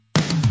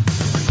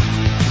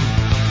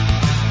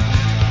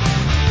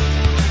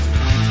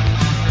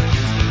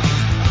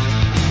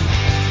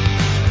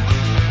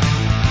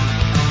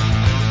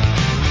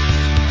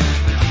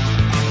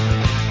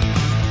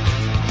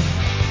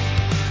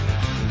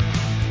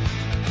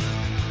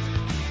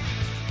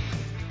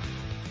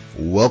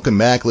Welcome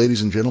back,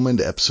 ladies and gentlemen,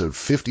 to episode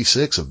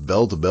 56 of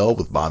Bell to Bell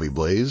with Bobby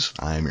Blaze.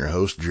 I am your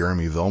host,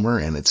 Jeremy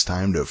Vilmer, and it's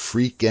time to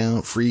freak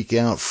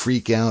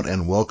out,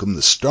 and welcome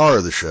the star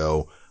of the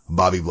show,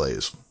 Bobby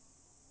Blaze.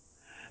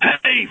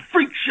 Hey,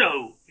 freak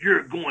show,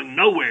 you're going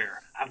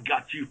nowhere. I've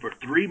got you for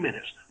 3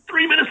 minutes.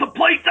 3 minutes of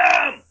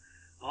playtime!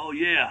 Oh,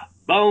 yeah.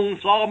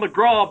 Bonesaw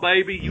McGraw,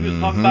 baby. You was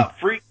talking about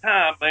freak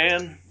time,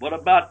 man. What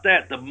about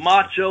that? The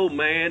Macho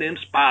Man in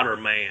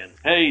Spider-Man.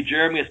 Hey,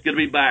 Jeremy, it's good to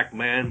be back,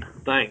 man.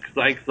 Thanks.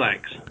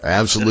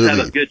 Absolutely. Let's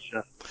have a good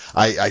show.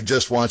 I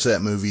just watched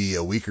that movie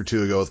a week or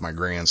two ago with my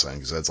grandson,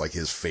 because that's like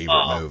his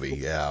favorite movie.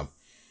 Yeah.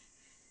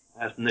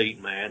 That's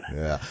neat, man.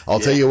 Yeah.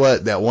 I'll tell you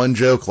what, that one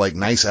joke, like,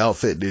 nice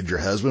outfit, did your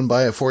husband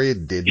buy it for you?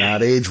 Did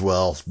not age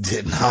well.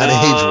 Age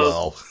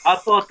well. I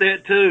thought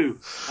that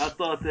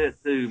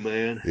too,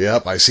 man.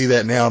 Yep, I see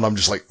that now, and I'm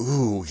just like,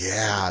 ooh,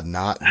 yeah,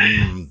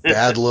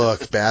 bad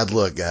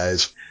look,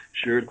 guys.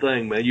 Sure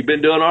thing, man. You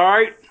been doing all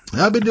right?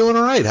 I've been doing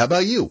all right. How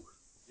about you?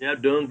 Yeah,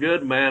 doing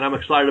good, man. I'm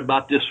excited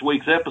about this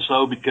week's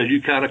episode because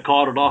you kind of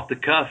called it off the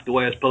cuff the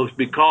way it's supposed to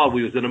be called.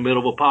 We was in the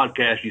middle of a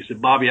podcast. You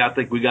said, Bobby, I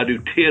think we got to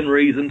do 10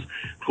 reasons.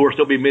 Of course,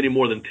 there'll be many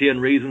more than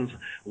 10 reasons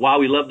why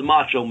we love the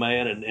Macho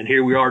Man, and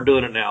here we are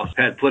doing it now.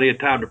 Had plenty of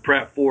time to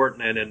prep for it,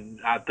 and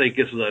I think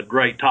this is a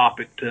great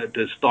topic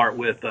to start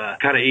with,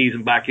 kind of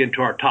easing back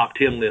into our top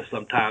 10 list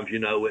sometimes, you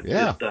know. It's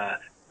just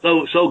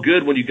so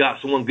good when you got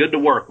someone good to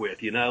work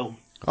with, you know.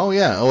 Oh,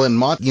 yeah. Oh,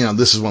 and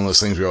this is one of those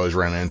things we always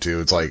run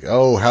into. It's like,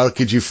 oh, how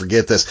could you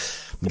forget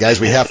this? Guys,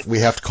 we have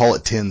to call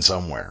it 10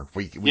 somewhere.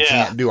 We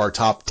can't do our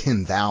top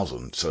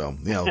 10,000. So,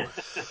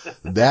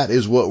 that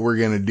is what we're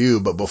going to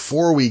do. But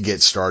before we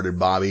get started,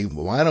 Bobby,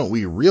 why don't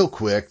we real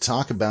quick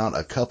talk about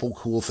a couple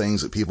cool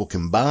things that people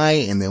can buy,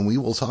 and then we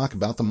will talk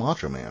about the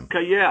Macho Man.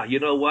 Okay, yeah. You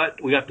know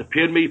what? We got the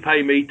Pin Me,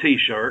 Pay Me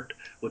t-shirt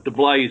with the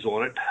Blaze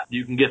on it.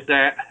 You can get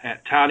that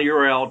at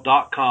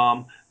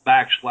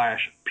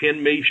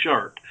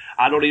tinyurl.com/pinmeshirt.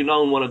 I don't even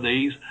own one of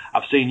these.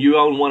 I've seen you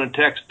own one and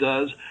Tex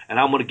does, and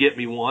I'm going to get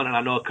me one. And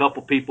I know a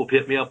couple people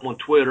hit me up on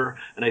Twitter,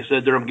 and they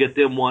said they're going to get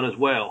them one as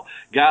well.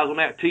 Guys, on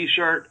that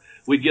T-shirt,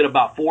 we get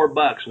about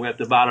 $4. We have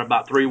to divide it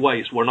about 3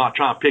 ways. We're not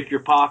trying to pick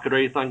your pocket or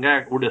anything like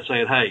that. We're just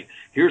saying, hey,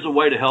 here's a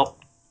way to help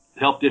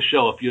this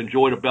show. If you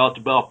enjoy the Bell to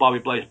Bell Bobby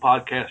Blaze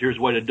podcast, here's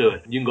a way to do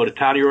it. You can go to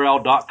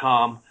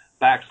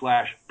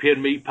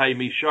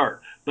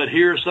tinyurl.com/pinmepayme-shirt. But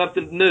here's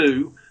something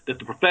new that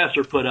the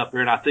professor put up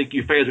here, and I think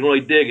you fans are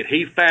going to dig it.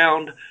 He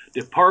found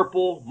the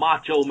purple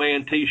Macho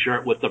Man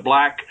t-shirt with the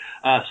black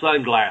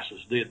sunglasses,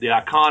 the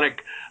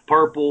iconic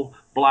purple,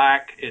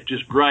 black. It's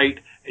just great.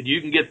 And you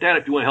can get that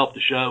if you want to help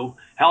the show.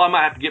 Hell, I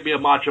might have to get me a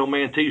Macho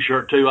Man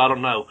t-shirt too. I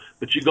don't know.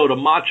 But you go to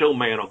Macho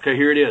Man. Okay,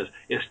 here it is.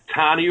 It's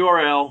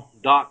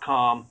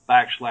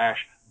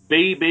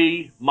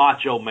tinyurl.com/BB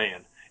Macho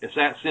Man. It's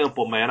that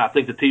simple, man. I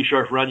think the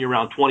t-shirts run you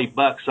around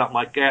 $20, something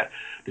like that.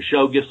 The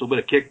show gets a little bit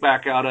of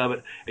kickback out of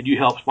it, and you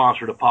help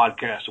sponsor the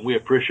podcast, and we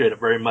appreciate it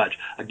very much.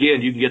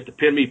 Again, you can get the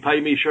Pin Me,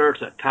 Pay Me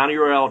shirts at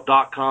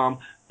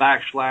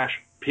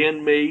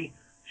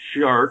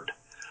tinyurl.com/pinmeshirt,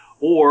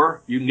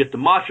 or you can get the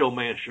Macho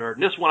Man shirt.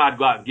 And this one I'd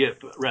go out and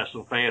get for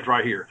wrestling fans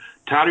right here,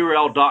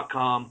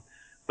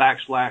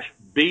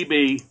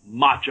 tinyurl.com/BB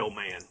Macho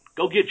Man.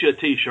 Go get you a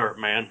t-shirt,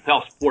 man.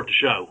 Help support the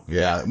show.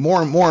 Yeah.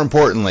 More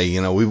importantly,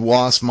 we've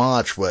lost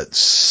Mach,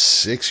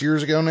 6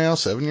 years ago now?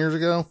 7 years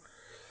ago?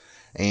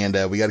 And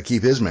we got to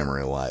keep his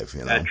memory alive,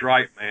 That's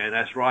right, man.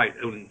 That's right.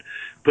 And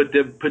put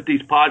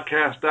these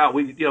podcasts out.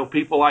 We,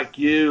 people like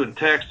you and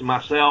Tex and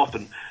myself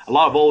and a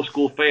lot of old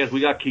school fans,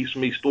 we got to keep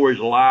some of these stories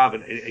alive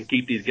and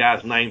keep these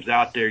guys' names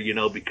out there,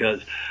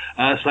 because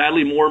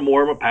sadly more and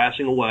more of them are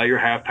passing away or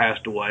have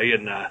passed away.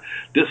 And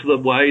this is the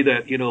way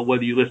that,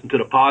 whether you listen to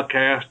the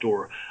podcast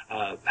or,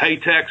 hey,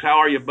 Tex, how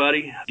are you,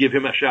 buddy? Give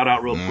him a shout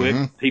out real quick.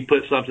 He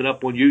put something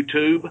up on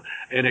YouTube,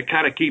 and it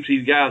kind of keeps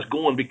these guys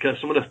going because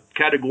some of the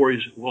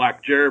categories,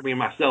 like Jeremy and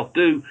myself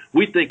do,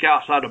 we think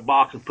outside the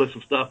box and put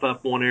some stuff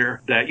up on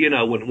there that,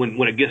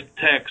 when it gets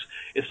to Tex,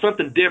 it's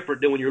something different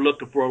than when you're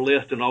looking for a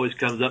list and always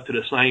comes up to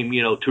the same,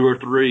 2 or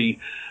 3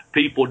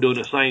 people doing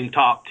the same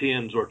top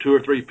 10s or 2 or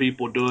 3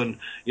 people doing,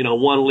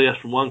 one list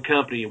from one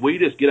company. We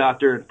just get out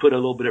there and put a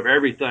little bit of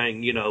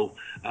everything,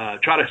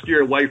 try to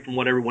steer away from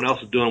what everyone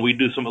else is doing. We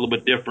do something a little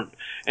bit different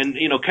and,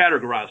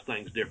 categorize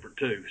things different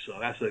too. So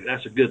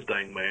that's a good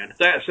thing, man.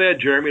 That said,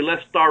 Jeremy,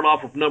 let's start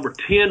off with number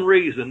 10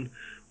 reason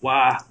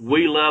why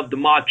we love the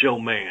Macho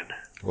Man.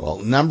 Well,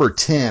 number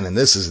 10, and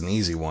this is an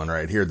easy one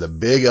right here, the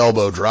big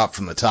elbow drop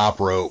from the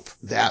top rope.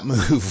 That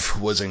move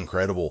was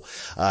incredible.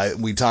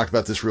 We talked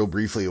about this real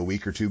briefly a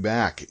week or 2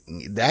 back.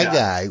 That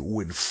guy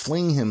would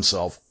fling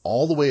himself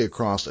all the way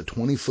across a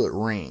 20-foot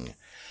ring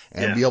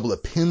and be able to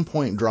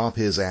pinpoint drop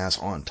his ass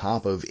on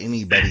top of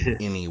anybody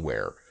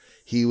anywhere.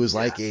 He was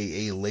like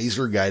a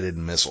laser-guided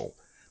missile.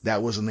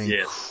 That was an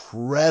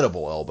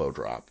incredible elbow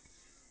drop.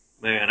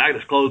 Man, I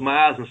just close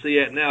my eyes and see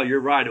it now. You're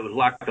right. It was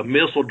like a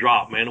missile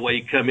drop, man, the way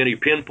he come in. He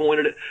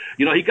pinpointed it.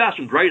 You know, he got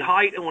some great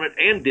height on it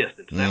and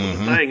distance. That was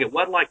the thing. It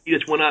wasn't like he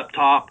just went up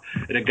top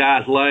and a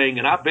guy's laying.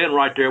 And I've been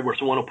right there where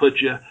someone will put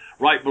you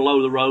right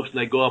below the ropes and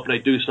they go up and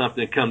they do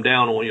something and come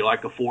down on you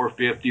like a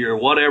 450 or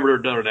whatever they're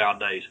doing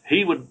nowadays.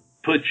 He would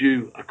put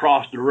you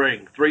across the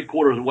ring,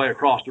 3/4 of the way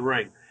across the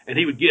ring. And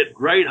he would get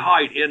great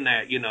height in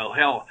that, you know,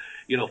 hell,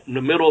 you know, from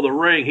the middle of the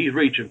ring, he's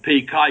reaching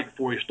peak height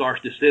before he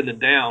starts descending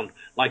down,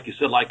 like you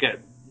said, like that,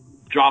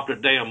 dropped a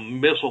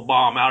damn missile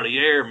bomb out of the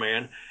air,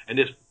 man, and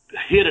just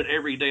hit it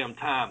every damn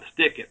time,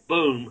 stick it,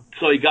 boom.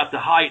 So he got the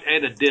height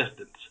and the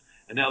distance,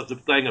 and that was the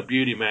thing of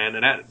beauty, man.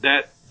 And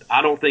that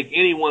I don't think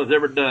anyone's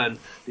ever done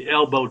the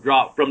elbow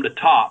drop from the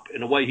top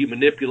and the way he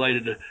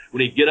manipulated it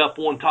when he'd get up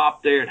on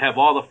top there and have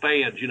all the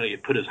fans, you know, you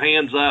put his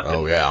hands up.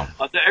 Oh, yeah.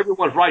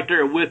 Everyone's right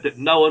there with it,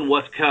 knowing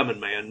what's coming,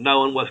 man,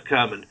 knowing what's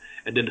coming.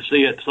 And then to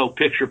see it so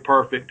picture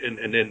perfect,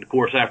 and then, of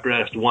course, after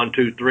that, it's the 1,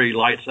 2, 3,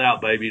 lights out,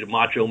 baby. The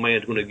Macho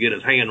Man's going to get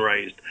his hand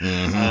raised.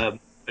 A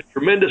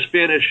tremendous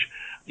finish,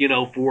 you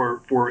know,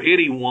 for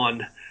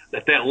anyone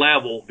at that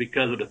level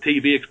because of the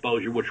TV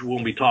exposure, which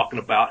we'll be talking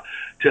about,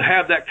 to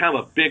have that kind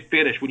of a big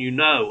finish when you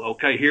know,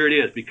 okay, here it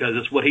is, because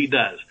it's what he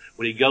does.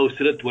 When he goes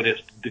to when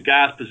it's the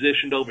guy's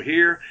positioned over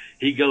here,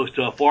 he goes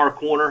to a far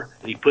corner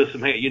and he puts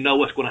some hand. You know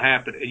what's going to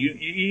happen, and you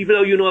even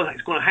though you know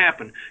it's going to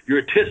happen, you're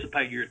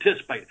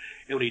anticipating.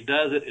 And when he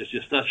does it, it's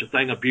just such a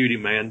thing of beauty,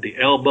 man. The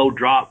elbow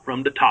drop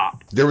from the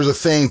top. There was a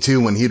thing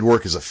too when he'd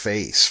work as a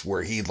face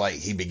where he'd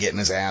be getting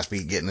his ass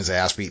beat,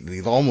 and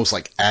he'd almost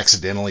like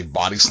accidentally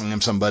body slam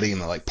somebody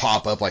and they like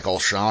pop up like all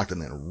shocked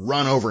and then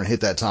run over and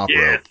hit that top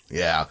rope.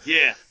 Yeah.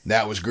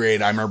 That was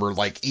great. I remember,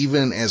 like,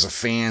 even as a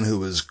fan who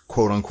was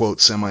quote unquote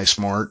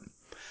semi-smart,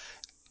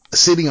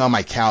 sitting on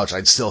my couch,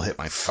 I'd still hit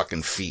my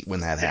fucking feet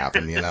when that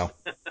happened, you know?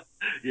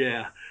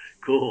 Yeah.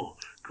 Cool,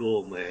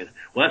 man.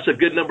 Well, that's a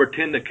good number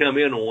 10 to come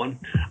in on.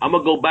 I'm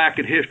going to go back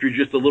in history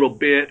just a little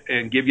bit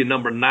and give you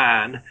number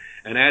 9,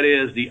 and that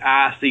is the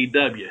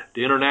ICW,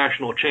 the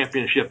International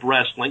Championship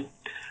Wrestling.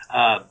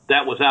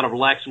 That was out of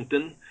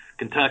Lexington,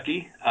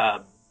 Kentucky,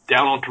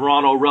 down on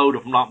Toronto Road,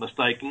 if I'm not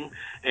mistaken.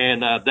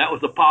 And that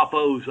was the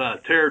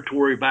Papos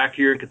territory back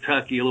here in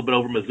Kentucky, a little bit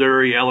over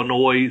Missouri,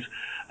 Illinois,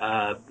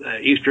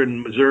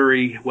 eastern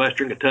Missouri,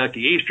 western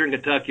Kentucky, eastern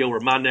Kentucky over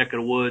my neck of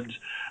the woods.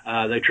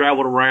 They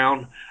traveled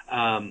around.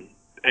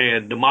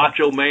 And the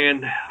Macho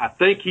Man, I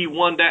think he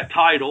won that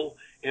title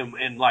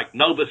in like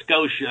Nova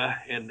Scotia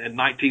in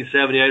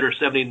 1978 or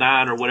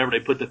 79 or whatever. They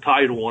put the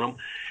title on him.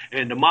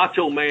 And the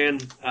Macho Man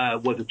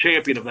was a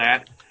champion of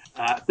that.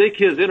 I think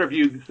his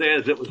interview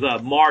says it was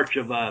March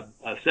of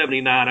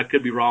 79. I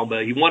could be wrong,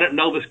 but he won it in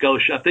Nova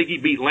Scotia. I think he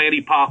beat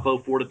Lanny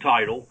Poffo for the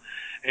title.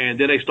 And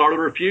then they started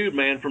a feud,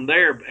 man, from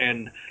there.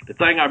 And the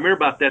thing I remember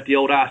about that, the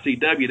old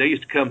ICW, they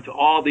used to come to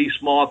all these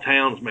small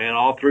towns, man,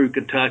 all through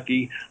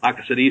Kentucky. Like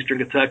I said, eastern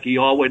Kentucky,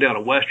 all the way down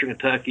to western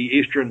Kentucky,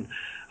 eastern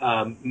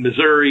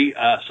Missouri,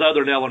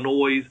 southern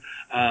Illinois.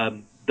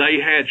 They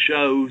had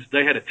shows.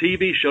 They had a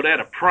TV show. They had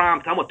a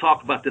prime time. I'm going to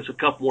talk about this a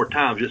couple more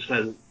times just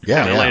as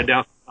laying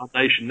down the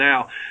foundation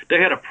now.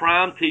 They had a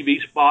prime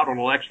TV spot on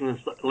the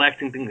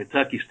Lexington,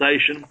 Kentucky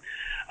station.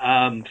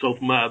 So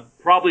from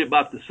probably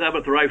about the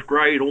 7th or 8th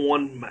grade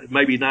on,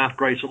 maybe 9th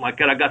grade, something like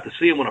that, I got to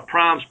see them on a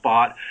prime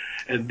spot.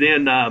 And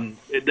then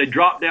they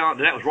dropped down,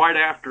 and that was right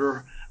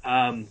after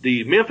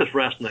the Memphis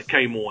wrestling that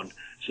came on.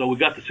 So we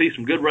got to see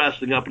some good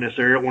wrestling up in this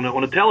area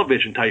on the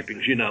television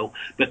tapings, you know.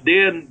 But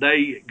then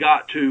they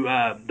got to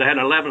they had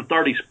an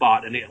 11:30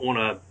 spot on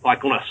a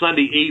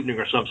Sunday evening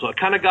or something. So it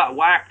kind of got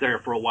whacked there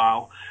for a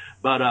while.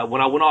 But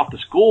when I went off to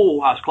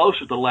school, I was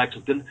closer to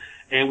Lexington,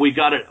 and we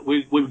got it.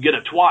 We would get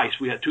it twice.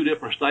 We had 2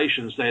 different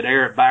stations. They'd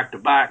air it back to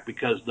back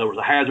because there was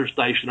a Hazard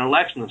station and a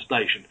Lexington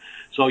station.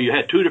 So you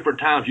had 2 different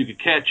times you could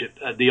catch it,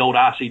 the old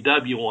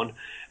ICW one.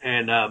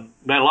 And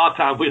man, a lot of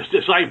times it's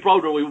the same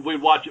program.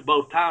 We'd watch it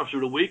both times through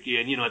the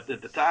weekend, you know, at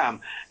the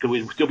time, because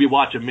we'd still be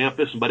watching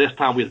Memphis, and by this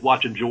time we was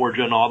watching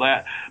Georgia and all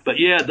that. But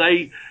yeah,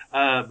 the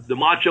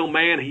Macho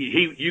Man,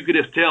 you could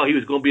just tell he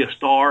was going to be a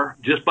star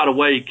just by the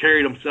way he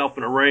carried himself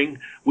in the ring.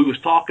 We was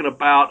talking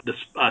about the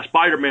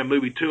Spider-Man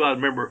movie too. I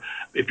remember,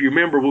 if you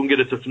remember, we'll get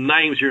into some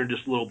names here in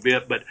just a little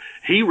bit, but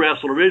he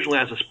wrestled originally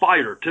as a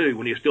spider too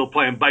when he was still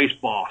playing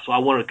baseball. So I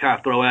wanted to kind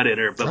of throw that in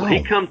there. But when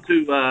he come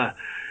to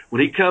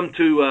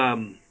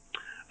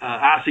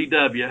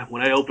ICW,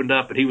 when they opened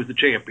up and he was the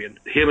champion,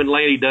 him and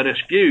Lanny done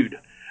his feud.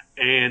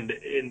 And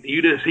he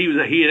had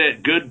that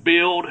good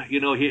build,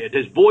 you know,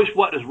 his voice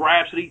wasn't as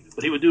raspy,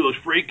 but he would do those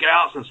freak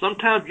outs. And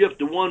sometimes you have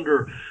to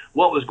wonder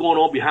what was going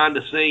on behind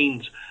the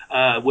scenes,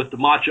 with the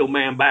Macho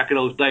Man back in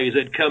those days.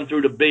 They'd come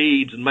through the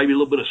beads and maybe a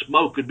little bit of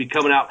smoke could be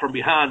coming out from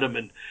behind them.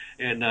 And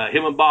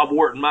him and Bob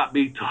Orton might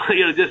be,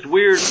 you know, just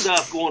weird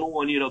stuff going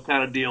on, you know,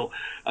 kind of deal.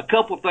 A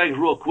couple of things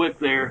real quick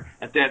there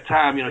at that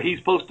time. You know, he's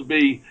supposed to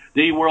be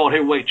the world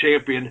heavyweight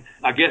champion.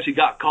 I guess he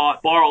got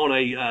caught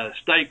borrowing a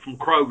steak from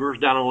Kroger's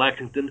down in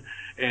Lexington.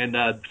 And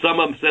some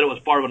of them said it was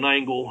part of an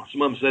angle.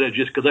 Some of them said it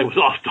just because they was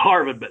all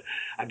starving. But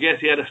I guess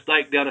he had a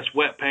steak down his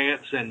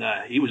sweatpants, and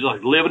he was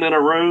like living in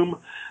a room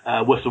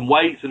with some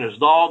weights and his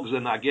dogs,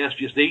 and I guess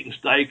just eating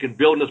steak and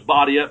building his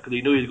body up because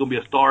he knew he was going to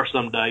be a star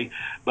someday.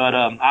 But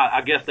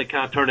I guess they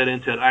kind of turned it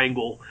into an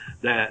angle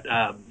that,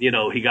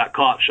 he got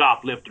caught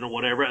shoplifting or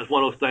whatever. It's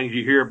one of those things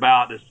you hear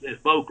about.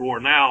 It's folklore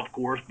now, of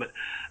course, but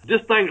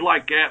just things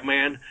like that,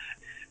 man.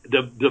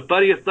 The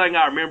funniest thing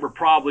I remember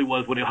probably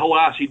was when the whole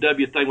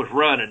ICW thing was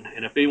running,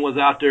 and if anyone's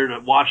out there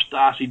that watched the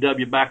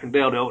ICW back in the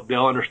day,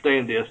 they'll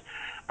understand this.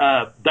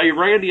 They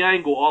ran the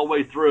angle all the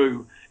way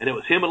through, and it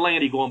was him and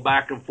Lanny going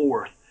back and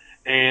forth.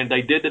 And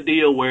they did the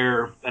deal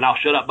where, and I'll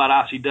shut up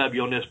about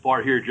ICW on this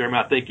part here, Jeremy.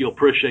 I think you'll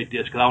appreciate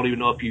this because I don't even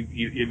know if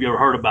you ever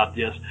heard about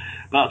this.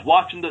 But I was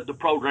watching the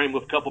program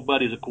with a couple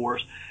buddies, of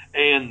course,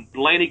 and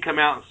Lanny come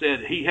out and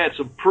said he had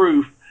some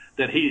proof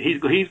that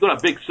he's got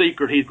a big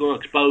secret he's going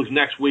to expose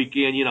next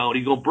weekend, and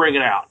he's going to bring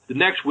it out. The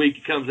next week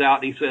he comes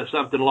out and he says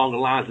something along the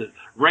lines that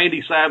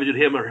Randy Savage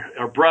and him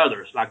are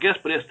brothers. I guess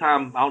by this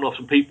time, I don't know if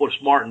some people are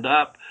smartened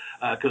up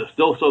because it's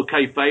still so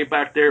kayfabe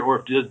back there, or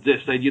if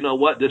just said, you know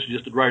what, this is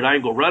just a great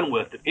angle, run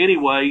with it.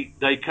 Anyway,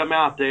 they come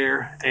out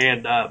there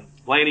and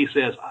Laney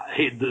says,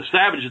 the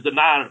Savage is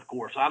denying it, of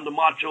course. I'm the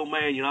Macho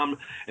Man,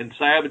 and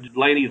Savage,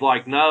 Laney's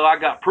like, no, I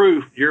got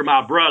proof. You're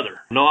my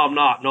brother. No, I'm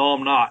not. No,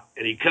 I'm not.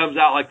 And he comes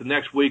out like the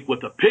next week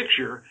with a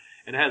picture,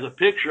 and has a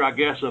picture, I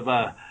guess,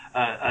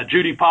 of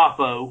Judy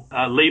Poffo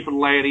leaving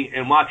Laney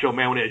and Macho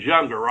Man when he was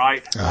younger,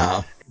 right?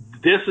 Uh-huh.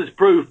 This is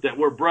proof that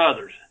we're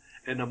brothers.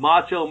 And the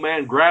Macho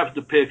Man grabs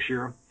the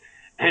picture,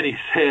 and he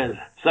says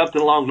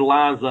something along the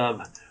lines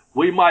of,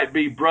 we might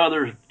be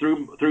brothers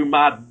through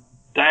my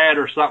dad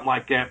or something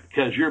like that,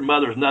 because your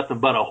mother's nothing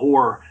but a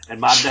whore and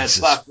my dad's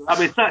fucked. I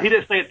mean, he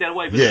didn't say it that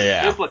way, but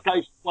the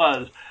implication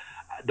was,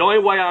 the only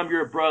way I'm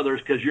your brother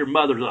is because your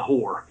mother's a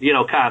whore,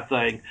 kind of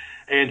thing.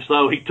 And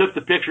so he took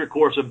the picture, of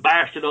course, and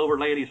bashed it over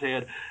Laney's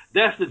head.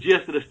 That's the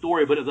gist of the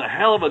story, but it's a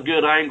hell of a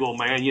good angle,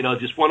 man.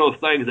 Just one of those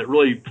things that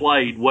really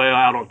played well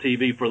out on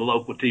TV for the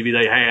local TV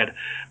they had.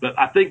 But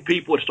I think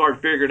people had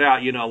started figuring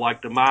out,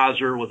 like the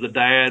Miser was the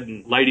dad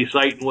and Lady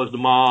Satan was the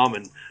mom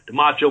and the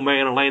Macho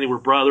Man and Laney were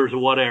brothers or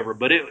whatever.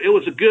 But it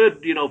was a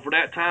good, for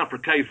that time for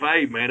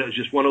kayfabe, man. It was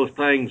just one of those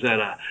things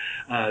that,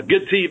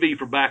 good TV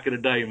for back in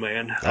the day,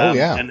 man. Oh,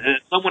 yeah. And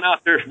someone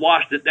out there's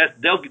watched it.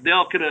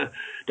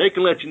 They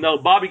can let you know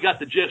Bobby got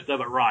the gist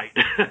of it right.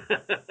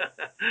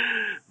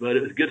 But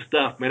it was good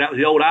stuff, man. That was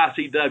the old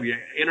ICW,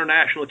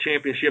 International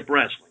Championship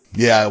Wrestling.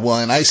 Yeah, well,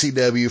 in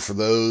ICW, for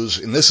those,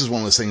 and this is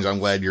one of those things I'm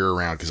glad you're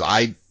around, because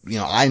I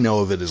know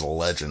of it as a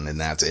legend, and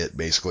that's it,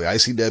 basically.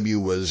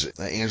 ICW was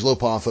Angelo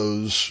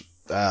Poffo's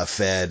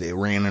fed. It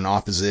ran in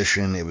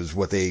opposition. It was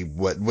what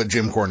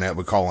Jim Cornette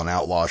would call an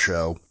outlaw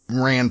show.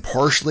 Ran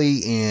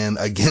partially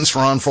against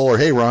Ron Fuller.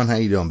 Hey, Ron, how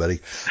you doing, buddy?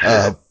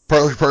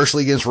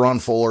 Partially against Ron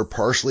Fuller,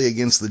 partially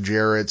against the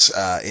Jarretts.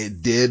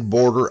 It did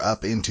border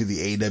up into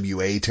the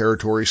AWA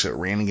territory, so it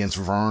ran against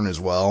Vern as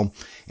well.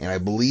 And I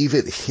believe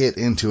it hit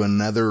into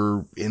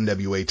another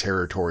NWA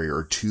territory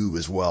or two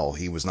as well.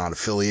 He was not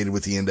affiliated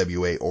with the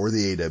NWA or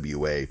the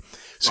AWA,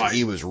 so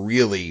He was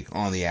really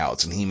on the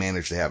outs, and he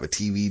managed to have a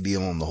TV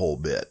deal on the whole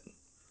bit.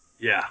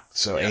 Yeah.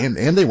 So, yeah.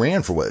 And they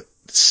ran for what,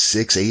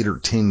 6, 8, or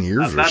 10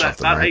 years or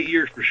something, about right? 8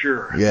 years for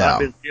sure.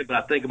 Yeah. But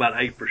I think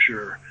about 8 for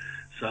sure.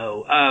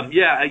 So, I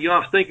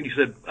was thinking, you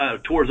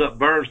said, towards up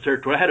Burns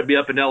territory. I had to be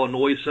up in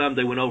Illinois some.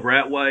 They went over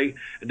that way.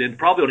 And then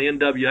probably on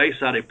the NWA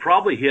side, they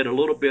probably hit a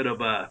little bit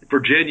of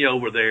Virginia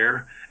over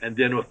there. And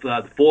then with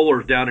the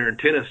Fullers down there in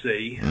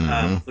Tennessee.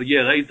 Mm-hmm. But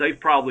yeah,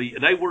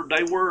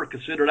 they were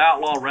considered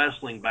outlaw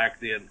wrestling back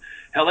then.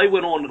 Hell, they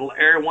went on the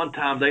air one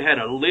time. They had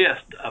a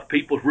list of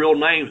people's real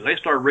names. And they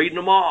started reading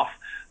them off.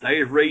 They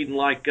was reading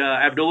like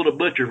Abdullah the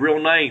Butcher's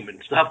real name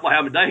and stuff like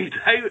that. I mean,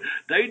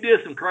 they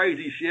did some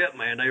crazy shit,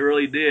 man. They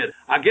really did.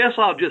 I guess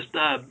I'll just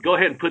go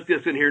ahead and put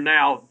this in here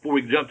now before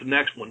we jump to the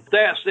next one.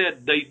 That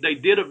said, they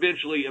did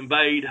eventually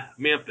invade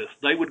Memphis.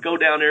 They would go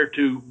down there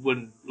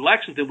when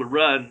Lexington would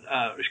run,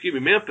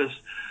 Memphis,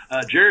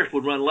 Jarrett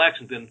would run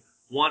Lexington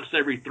once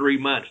every 3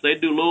 months.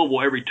 They'd do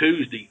Louisville every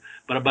Tuesday.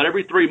 But about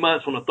every 3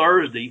 months on a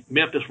Thursday,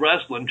 Memphis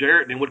Wrestling,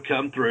 Jarrett and would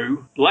come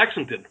through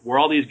Lexington, where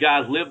all these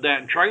guys lived at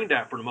and trained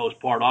at for the most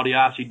part, all the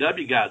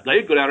ICW guys.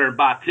 They'd go down there and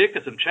buy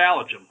tickets and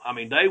challenge them. I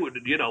mean, they would,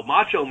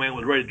 Macho Man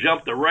was ready to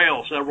jump the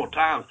rail several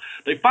times.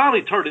 They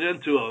finally turned it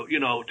into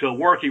a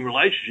working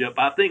relationship.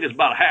 I think it's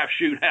about half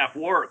shoot, half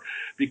work,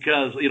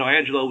 because,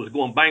 Angelo was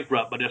going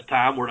bankrupt by this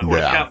time, where the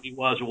company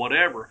was or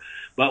whatever.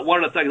 But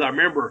one of the things I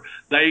remember,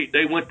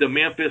 they went to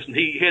Memphis, and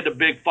he had a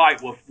big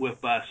fight with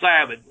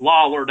Savage,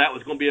 Lawler. That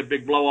was going to be a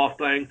big blow-off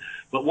thing.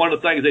 But one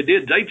of the things they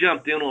did, they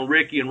jumped in on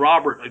Ricky and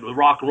Robert with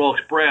Rock and Roll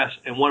Express.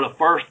 And one of the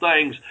first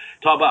things,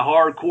 talk about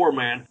hardcore,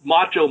 man,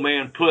 Macho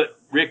Man put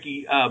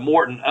Ricky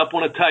Morton up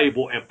on a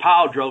table and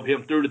pile drove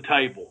him through the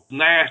table.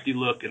 Nasty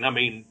looking. I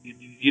mean,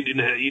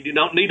 you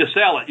don't need to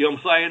sell it, you know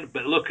what I'm saying?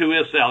 But look who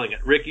is selling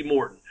it, Ricky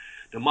Morton.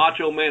 the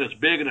Macho Man, as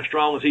big and as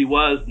strong as he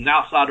was, and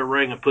outside the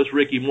ring, and puts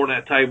Ricky Morton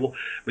at that table.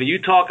 I mean,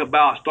 you talk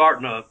about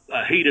starting a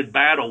heated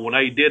battle when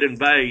they did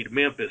invade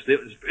Memphis. It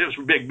was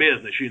big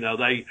business. You know,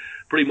 they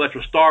pretty much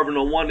were starving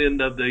on one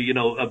end of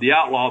the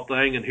outlaw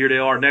thing, and here they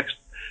are next.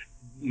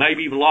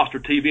 Maybe even lost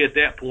their TV at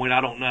that point.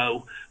 I don't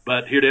know.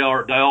 But here they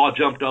are. They all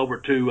jumped over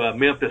to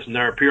Memphis, and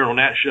they're appearing on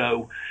that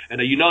show. And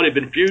they've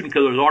been feuding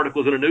because there was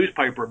articles in the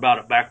newspaper about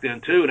it back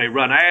then, too. And they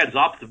run ads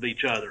opposite of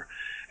each other.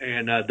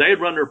 And they'd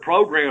run their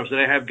programs, and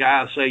they have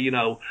guys say,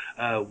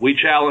 we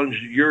challenge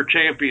your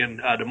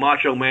champion, the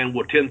Macho Man,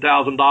 with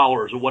 $10,000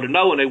 or what,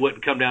 knowing they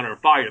wouldn't come down there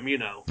and fight him,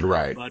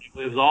 Right. But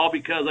it was all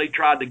because they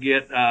tried to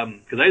get, because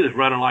they was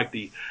running like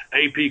the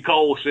AP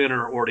Cole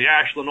Center or the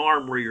Ashland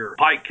Armory or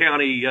Pike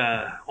County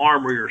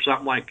Armory or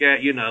something like that,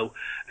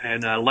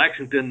 And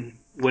Lexington,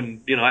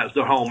 when, that was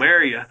their home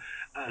area,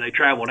 they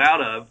traveled out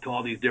of to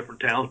all these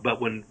different towns.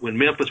 But when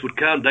Memphis would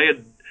come,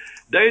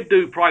 they'd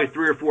do probably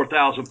 3,000 or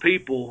 4,000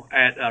 people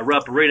at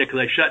Rupp Arena because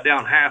they shut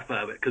down half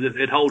of it because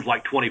it holds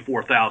like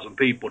 24,000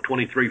 people,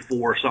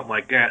 23,400, something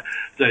like that.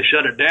 So they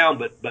shut it down,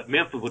 but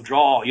Memphis would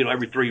draw,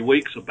 every 3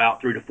 weeks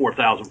about 3,000 to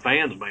 4,000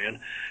 fans, man.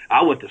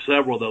 I went to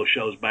several of those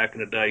shows back in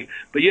the day.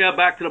 But yeah,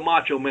 back to the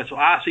Macho Man. So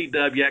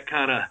ICW, that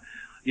kind of,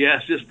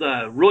 it's just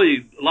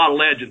really a lot of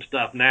legend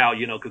stuff now,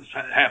 because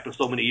it happened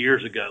so many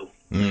years ago.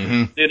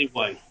 Mm-hmm.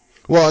 Anyway.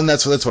 Well, and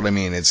that's what I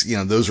mean. It's,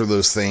 those are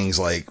those things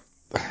like,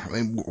 I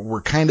mean,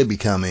 we're kind of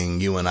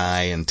becoming, you and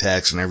I and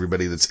Tex and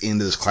everybody that's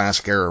into this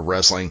classic era of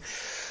wrestling,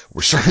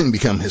 we're starting to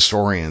become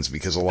historians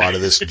because a lot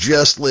of this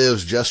just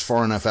lives just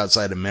far enough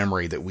outside of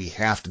memory that we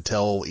have to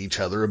tell each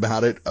other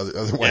about it.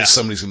 Otherwise,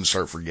 somebody's going to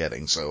start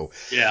forgetting. So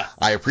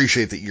I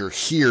appreciate that you're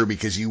here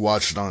because you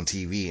watched it on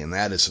TV, and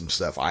that is some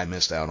stuff I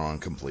missed out on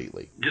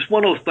completely. Just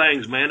one of those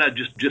things, man. I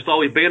just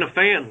always being a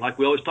fan, like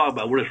we always talk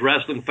about. We're just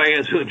wrestling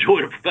fans who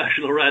enjoy the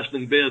professional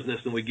wrestling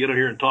business, and we get in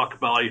here and talk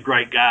about all these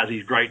great guys,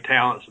 these great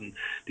talents, and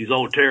these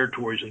old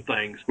territories and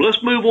things.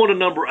 Let's move on to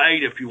number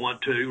 8 if you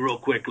want to, real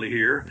quickly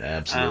here.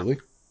 Absolutely.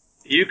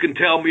 You can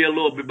tell me a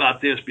little bit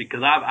about this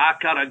because I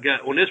kind of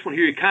got on this one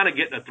here. You're kind of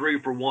getting a 3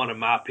 for 1 in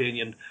my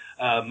opinion,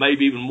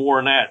 maybe even more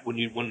than that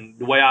when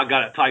the way I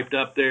got it typed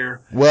up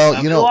there. Well,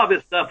 a lot of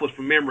this stuff was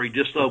from memory,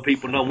 just so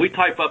people know. When we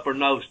type up our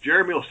notes,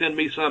 Jeremy will send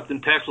me something,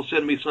 Tex will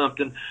send me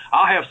something.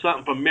 I'll have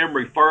something from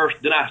memory first,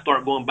 then I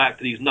start going back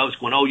to these notes,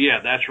 going, "Oh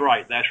yeah, that's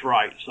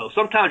right." So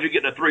sometimes you're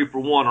getting a 3 for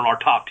 1 on our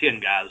top 10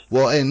 guys.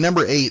 Well, and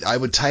number 8, I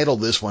would title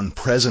this one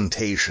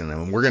 "Presentation,"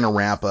 and we're going to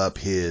wrap up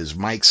his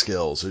mic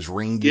skills, his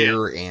ring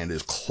gear, and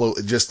his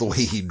clothes, just the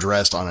way he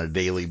dressed on a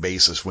daily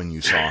basis when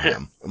you saw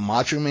him.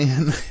 Macho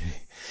Man.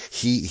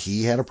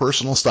 He had a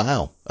personal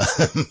style.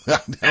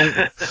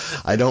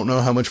 I don't know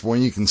how much more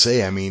you can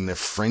say. I mean, the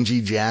fringy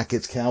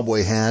jackets,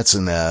 cowboy hats,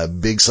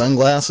 and big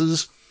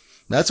sunglasses.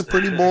 That's a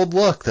pretty bold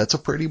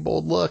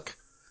look.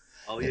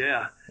 Oh,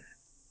 yeah.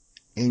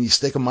 And you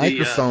stick a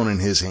microphone in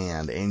his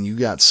hand, and you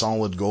got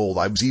solid gold.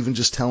 I was even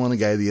just telling a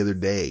guy the other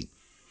day,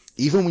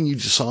 even when you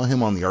just saw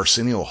him on the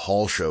Arsenio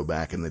Hall show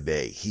back in the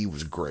day, he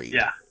was great.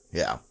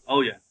 Yeah.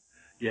 Oh, yeah.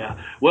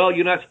 Yeah. Well,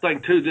 that's the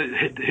thing, too.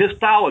 His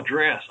style of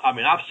dress, I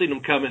mean, I've seen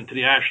him come into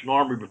the Ashland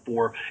Armory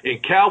before in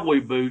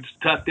cowboy boots,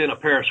 tucked in a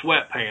pair of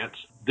sweatpants.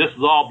 This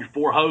is all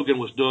before Hogan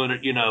was doing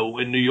it,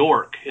 in New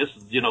York. This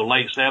is,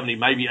 late 70,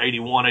 maybe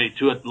 81,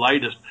 82 at the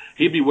latest.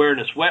 He'd be wearing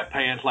his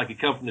sweatpants like he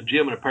come from the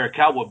gym in a pair of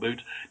cowboy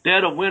boots.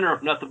 Dead of winter,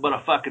 if nothing but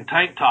a fucking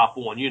tank top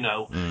on,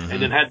 Mm-hmm.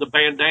 and then had the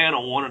bandana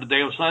on and the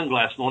damn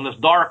sunglasses on. It's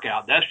dark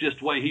out. That's just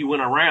the way he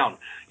went around.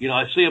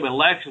 I see him in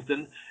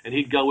Lexington, and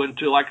he'd go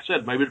into, like I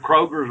said, maybe the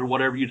Kroger's or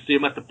whatever. You'd see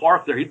him at the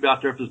park there. He'd be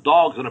out there with his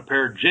dogs in a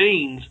pair of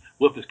jeans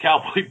with his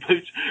cowboy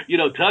boots,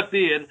 tucked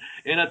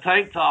in a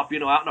tank top, out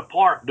in the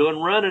park doing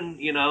running,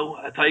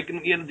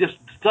 taking, just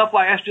stuff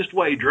like that's just the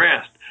way he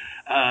dressed.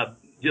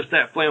 Just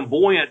that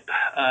flamboyant,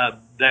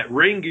 that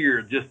ring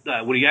gear, just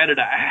when he added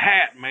a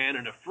hat, man,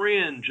 and a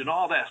fringe and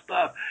all that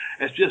stuff.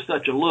 It's just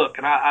such a look.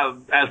 And I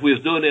as we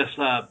was doing this,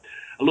 a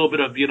little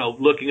bit of,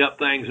 looking up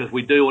things as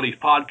we do on these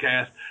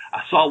podcasts,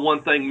 I saw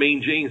one thing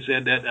Mean Gene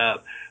said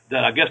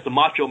that I guess the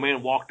Macho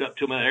Man walked up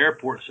to him at the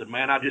airport and said,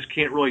 "Man, I just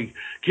can't really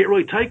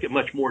take it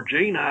much more,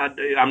 Gene.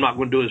 I'm not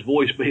going to do his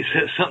voice, but he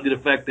said something to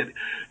the effect that,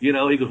 he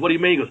goes, "What do you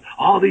mean?" He goes,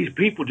 "All these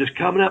people just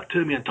coming up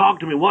to me and talking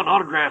to me, wanting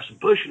autographs and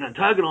pushing and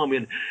tugging on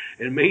me."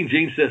 And Mean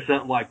Gene says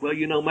something like, "Well,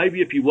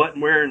 maybe if you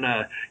wasn't wearing,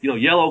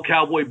 yellow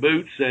cowboy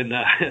boots and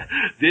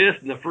this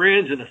and the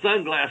fringe and the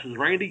sunglasses,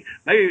 Randy,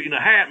 maybe in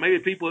a hat, maybe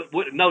people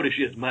wouldn't notice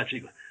you as much." He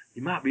goes,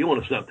 "You might be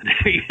onto something,"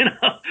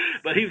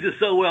 but he was just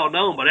so well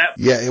known by that.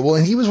 Yeah, well,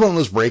 and he was one of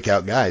those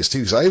breakout guys too.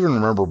 Because I even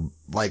remember,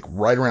 like,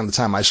 right around the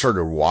time I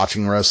started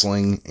watching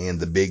wrestling, and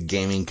the big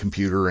gaming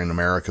computer in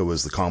America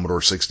was the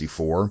Commodore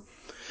 64.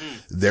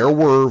 There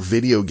were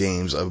video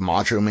games of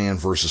Macho Man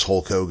versus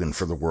Hulk Hogan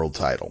for the world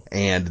title,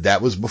 and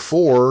that was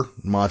before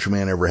Macho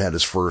Man ever had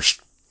his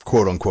first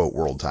quote unquote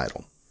world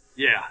title.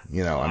 Yeah.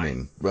 You know, right. I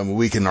mean,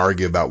 we can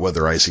argue about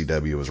whether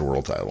ICW was a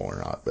world title or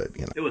not, but,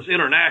 you know. It was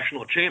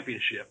international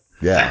championship.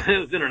 Yeah. It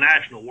was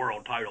international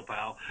world title,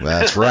 pal.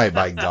 That's right,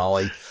 by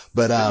golly.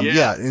 But,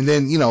 yeah. And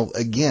then, you know,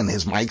 again,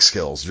 his mic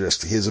skills,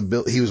 just his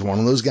ability. He was one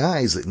of those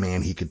guys that,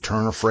 man, he could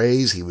turn a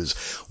phrase.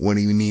 When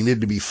he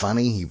needed to be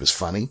funny, he was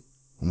funny.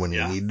 When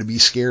he needed to be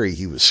scary,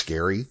 he was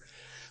scary.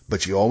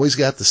 But you always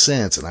got the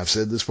sense, and I've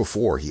said this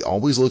before, he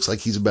always looks like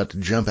he's about to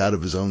jump out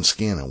of his own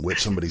skin and whip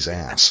somebody's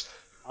ass.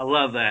 I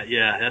love that.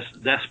 Yeah,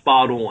 that's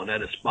spot on.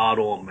 That is spot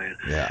on, man.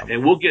 Yeah.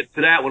 And we'll get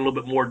to that one a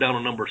little bit more down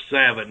on number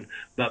 7.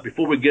 But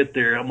before we get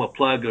there, I'm going to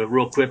plug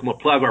real quick. I'm going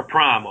to plug our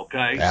Prime,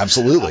 okay?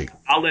 Absolutely.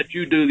 I'll let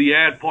you do the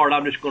ad part.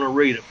 I'm just going to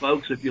read it,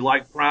 folks. If you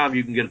like Prime,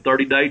 you can get a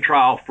 30-day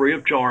trial free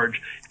of charge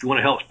if you want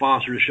to help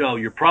sponsor the show.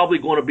 You're probably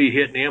going to be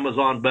hitting the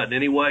Amazon button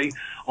anyway.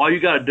 All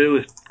you got to do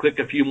is click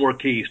a few more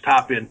keys.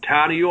 Type in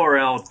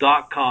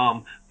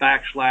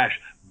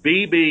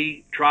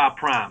tinyurl.com/BB Try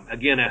Prime.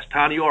 Again, that's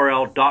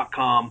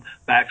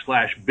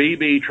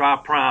tinyurl.com/BB Try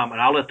Prime. And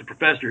I'll let the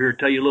professor here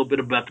tell you a little bit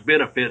about the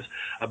benefits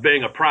of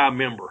being a Prime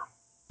member.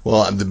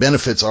 Well, the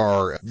benefits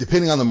are,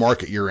 depending on the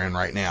market you're in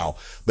right now,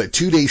 but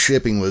 2-day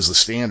shipping was the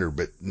standard.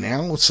 But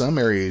now in some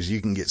areas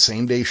you can get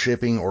same-day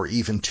shipping or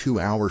even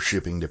 2-hour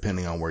shipping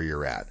depending on where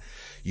you're at.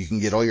 You can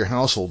get all your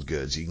household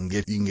goods. You can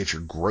get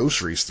your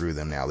groceries through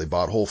them now. They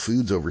bought Whole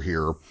Foods over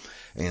here.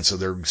 And so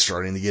they're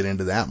starting to get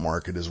into that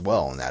market as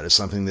well. And that is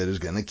something that is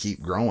going to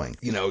keep growing.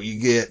 You know,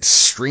 you get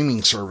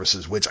streaming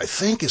services, which I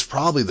think is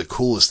probably the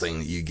coolest thing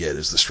that you get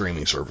is the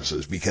streaming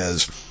services,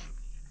 because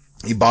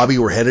Bobby,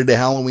 we're headed to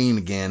Halloween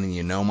again. And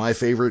you know, my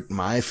favorite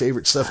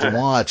stuff to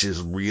watch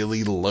is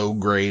really low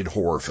grade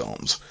horror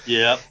films.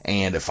 Yeah.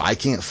 And if I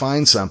can't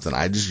find something,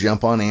 I just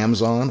jump on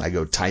Amazon. I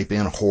go type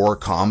in horror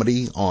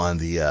comedy on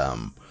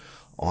the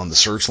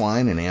search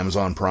line in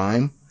Amazon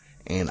Prime.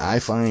 And I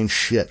find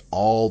shit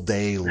all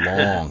day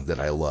long that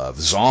I love.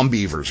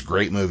 Zombievers,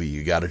 great movie.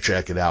 You got to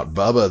check it out.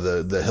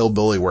 Bubba, the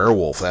hillbilly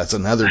werewolf, that's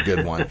another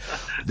good one.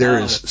 There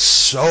is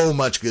so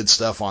much good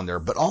stuff on there.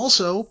 But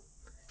also,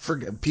 for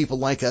people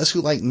like us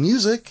who like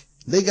music,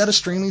 they got a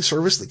streaming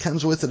service that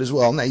comes with it as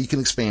well. Now, you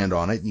can expand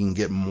on it. You can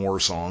get more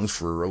songs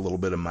for a little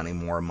bit of money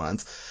more a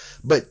month.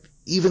 But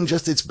even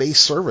just its base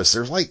service,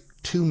 there's like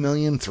 2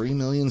 million, 3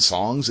 million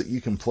songs that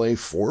you can play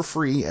for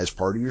free as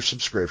part of your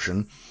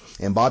subscription.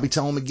 And Bobby,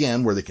 tell them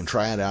again where they can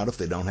try it out if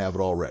they don't have it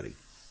already.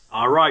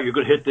 All right, you're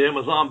going to hit the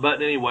Amazon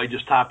button anyway.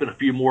 Just type in a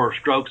few more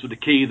strokes of the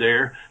key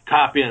there.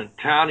 Type in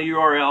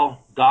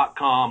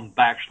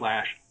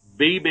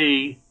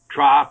tinyurl.com/BB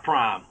Try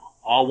Prime.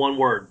 All one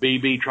word,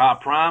 BB Try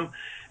Prime.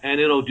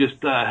 And it'll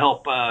just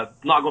help. Not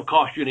going to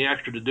cost you any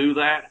extra to do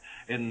that.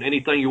 And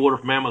anything you order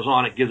from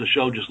Amazon, it gives the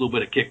show just a little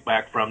bit of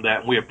kickback from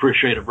that. And we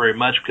appreciate it very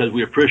much because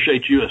we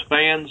appreciate you as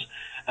fans.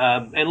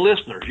 And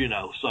listeners, you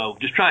know, so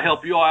just try to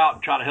help you all out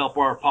and try to help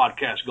our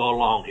podcast go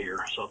along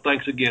here. So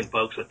thanks again,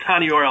 folks, at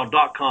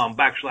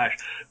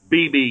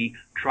tinyurl.com/BB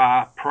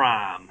Try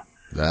Prime.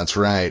 That's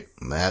right.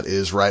 That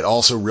is right.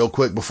 Also, real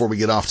quick before we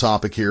get off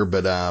topic here,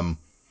 but, you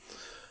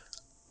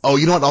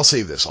know what? I'll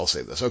save this.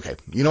 Okay.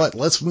 You know what?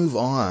 Let's move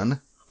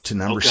on to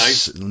number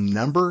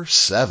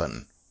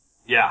 7.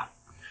 Yeah.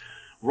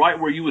 Right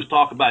where you was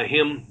talking about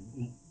him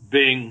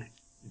being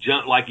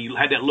like he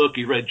had that look,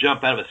 he ready to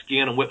jump out of his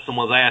skin and whip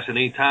someone's ass at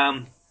any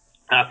time.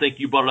 And I think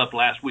you brought it up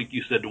last week.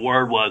 You said the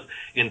word was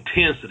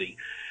intensity.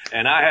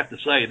 And I have to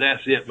say,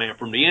 that's it, man.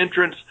 From the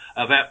entrance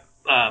of that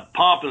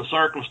pomp and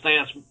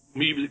circumstance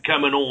music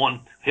coming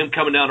on, him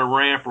coming down the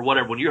ramp or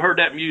whatever, when you heard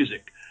that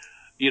music,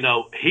 you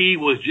know, he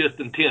was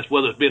just intense,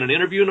 whether it's been an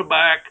interview in the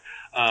back,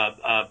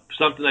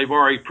 something they've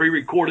already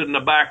pre-recorded in the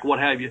back, what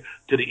have you,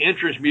 to the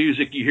entrance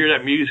music, you hear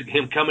that music,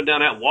 him coming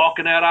down that,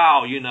 walking that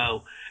aisle, you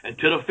know, and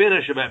to the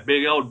finish of that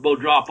big elbow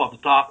drop off the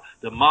top,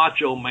 the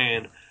Macho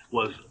Man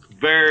was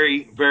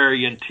very,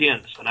 very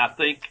intense. And I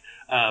think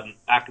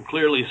I can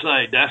clearly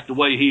say that's the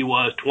way he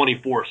was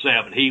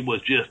 24/7. He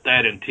was just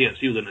that intense.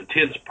 He was an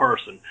intense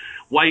person.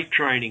 Weight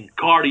training,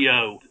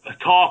 cardio,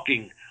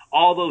 talking,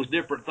 all those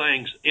different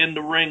things, in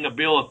the ring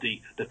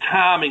ability, the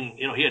timing,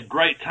 you know, he had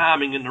great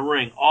timing in the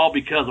ring, all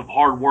because of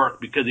hard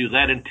work, because he was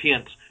that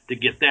intense to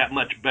get that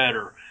much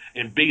better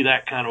and be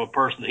that kind of a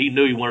person. He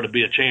knew he wanted to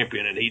be a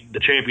champion, and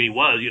the champion he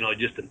was, you know,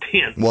 just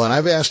intense. Well, and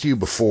I've asked you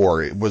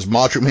before, was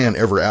Macho Man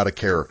ever out of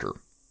character?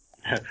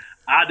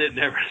 I didn't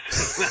ever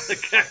see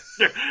that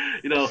character.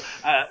 You know,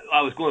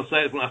 I was going to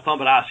say when I was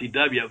talking about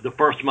ICW, the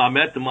first time I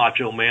met the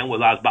Macho Man was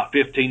I was about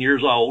 15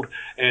 years old,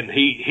 and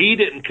he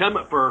didn't come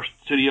at first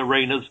to the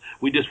arenas.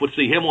 We just would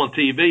see him on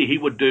TV. He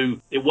would do,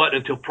 it wasn't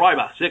until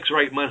probably about 6 or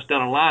 8 months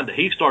down the line that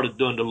he started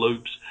doing the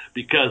loops,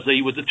 because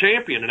he was a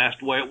champion, and that's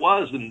the way it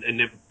was, and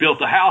it built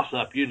the house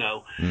up, you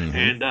know. Mm-hmm.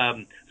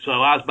 And so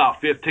I was about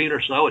 15 or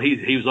so, and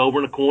he was over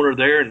in the corner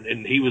there,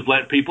 and he was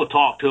letting people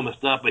talk to him and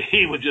stuff, but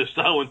he was just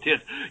so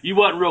intense. You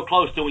wasn't real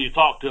close to him when you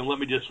talked to him, let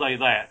me just say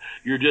that.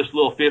 You're just a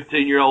little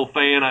 15-year-old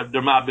fan.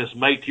 There might have been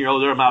some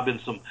 18-year-olds, there might have been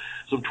some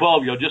some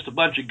 12-year-old, just a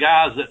bunch of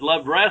guys that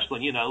loved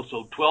wrestling,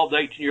 so 12 to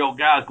 18-year-old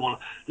guys going,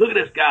 look at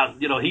this guy,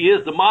 he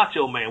is the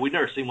Macho Man. We've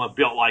never seen one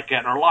built like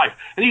that in our life.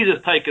 And he's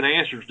just taking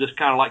answers, just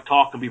kind of like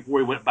talking before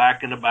he went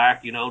back in the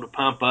back, to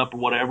pump up or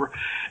whatever.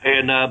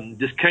 And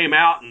just came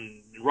out and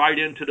right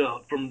into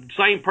from the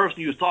same person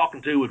he was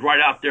talking to was right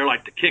out there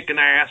like the kicking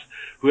ass,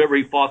 whoever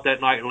he fought that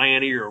night,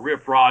 Lanny or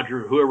Rip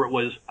Roger, whoever it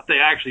was. I think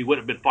actually would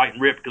have been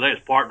fighting Rip because they was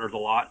partners a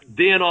lot.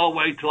 Then all the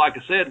way to, like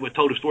I said, we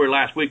told a story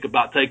last week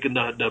about taking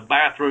the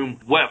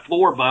bathroom wet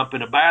floor bump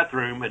in a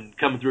bathroom and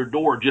coming through a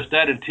door. Just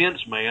that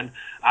intense, man.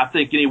 I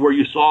think anywhere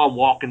you saw him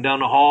walking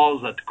down the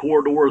halls, at the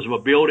corridors of a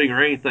building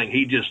or anything,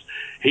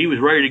 he was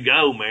ready to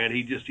go, man.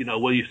 He just,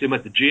 whether you see him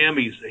at the gym,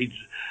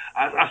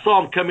 I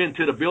saw him come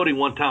into the building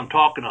one time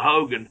talking to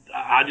Hogan.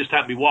 I just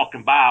happened to be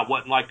walking by. I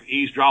wasn't like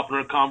eavesdropping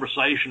on a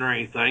conversation or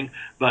anything,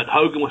 but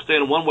Hogan was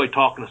standing one way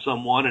talking to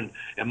someone, and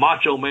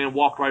Macho Man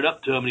walked right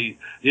up to him, and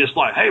he just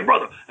like, hey,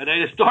 brother. And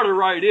they just started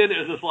right in. It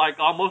was just like,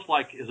 almost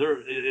like,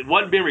 it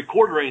wasn't being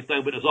recorded or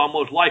anything, but it was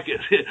almost like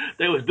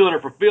they was doing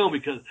it for film,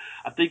 because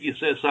I think he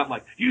said something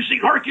like, you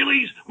seen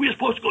Hercules? We were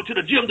supposed to go to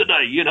the gym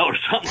today, or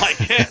something like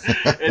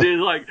that. And he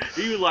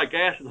was like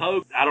asking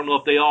Hogan, I don't know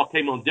if they all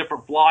came on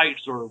different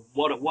flights or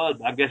what it was.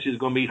 I guess he was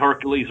going to meet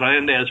Hercules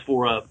Hernandez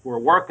for a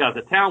workout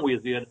at the town we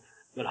was in.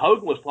 But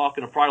Hogan was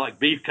talking to probably like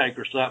Beefcake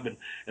or something,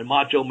 and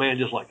Macho Man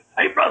just like,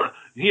 hey, brother,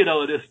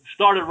 it just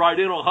started right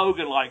in on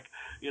Hogan, like,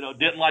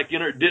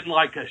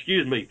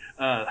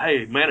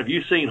 hey, man, have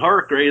you seen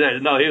Herc or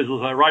anything? No, he was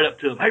like right up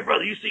to him. Hey,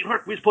 brother, you seen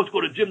Herc? We supposed to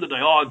go to the gym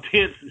today, all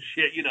intense and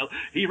shit,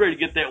 He's ready to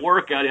get that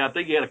workout in. I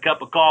think he had a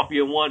cup of coffee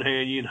in one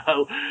hand,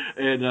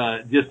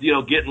 and just,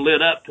 getting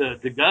lit up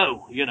to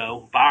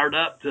go, fired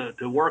up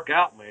to work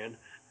out, man.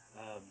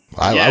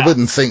 I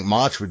wouldn't think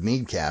Mach would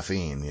need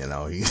caffeine,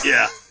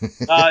 Yeah.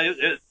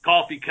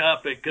 Coffee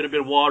cup. It could have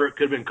been water. It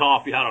could have been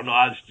coffee. I don't know.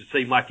 It just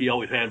seemed like he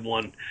always had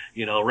one,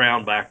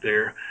 around back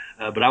there.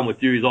 But I'm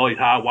with you. He's always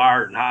high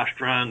wired and high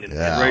strung and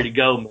ready to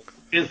go.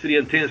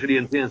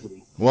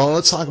 Intensity. Well,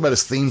 let's talk about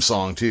his theme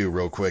song too,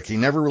 real quick. He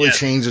never really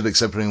changed it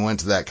except when he went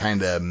to that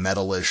kind of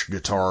metalish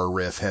guitar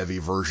riff heavy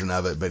version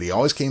of it. But he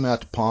always came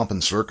out to Pomp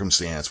and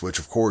Circumstance, which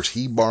of course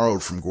he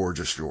borrowed from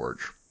Gorgeous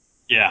George.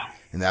 Yeah.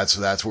 And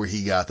that's where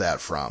he got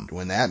that from.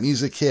 When that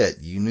music hit,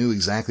 you knew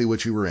exactly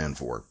what you were in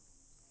for.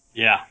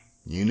 Yeah.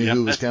 You knew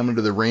who was coming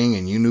to the ring,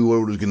 and you knew what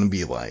it was going to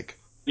be like.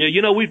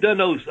 Yeah, we've done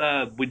those.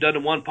 We've done the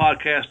one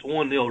podcast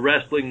on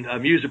wrestling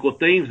musical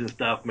themes and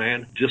stuff,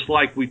 man. Just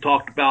like we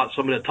talked about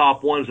some of the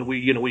top ones that we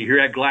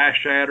hear that glass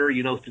shatter.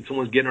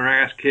 Someone's getting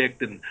their ass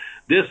kicked and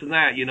this and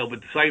that.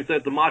 But the same thing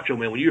with the Macho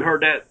Man. When you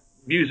heard that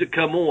music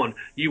come on,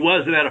 you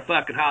wasn't at a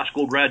fucking high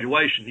school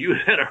graduation. You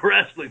was at a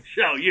wrestling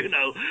show,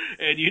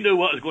 and you knew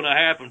what was going to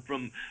happen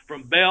from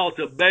bell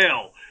to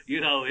bell.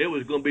 It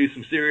was going to be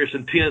some serious,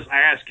 intense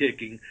ass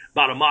kicking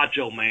by the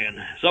Macho Man.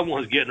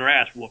 Someone's getting their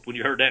ass whooped when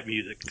you heard that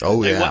music.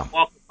 Oh, yeah. They wasn't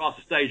walking across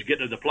the stage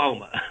getting a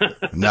diploma.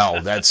 No,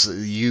 that's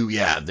you.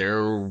 Yeah,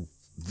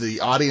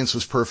 the audience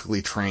was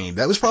perfectly trained.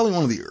 That was probably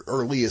one of the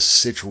earliest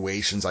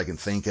situations I can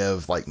think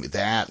of, like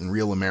that and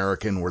Real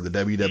American, where the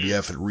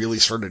WWF had really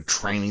started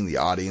training the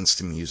audience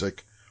to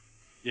music.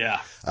 Yeah.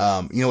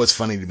 What's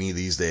funny to me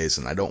these days,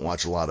 and I don't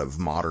watch a lot of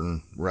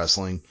modern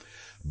wrestling,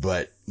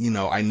 but,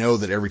 I know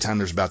that every time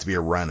there's about to be a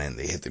run-in,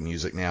 they hit the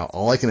music now.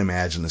 All I can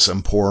imagine is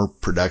some poor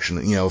production,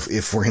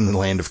 if we're in the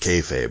land of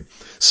kayfabe,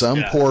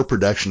 some poor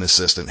production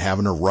assistant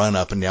having to run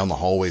up and down the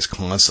hallways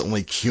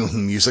constantly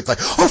cueing music like,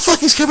 oh, fuck,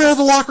 he's coming out of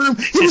the locker room,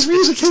 hit his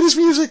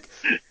music.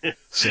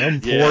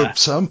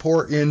 Some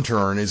poor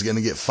intern is going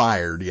to get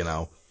fired,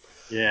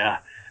 Yeah.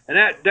 And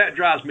that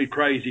drives me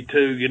crazy,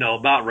 too,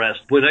 about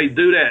wrestling. When they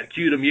do that,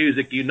 cue the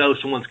music,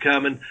 someone's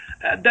coming.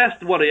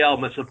 That's one of the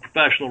elements of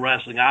professional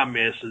wrestling I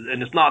miss.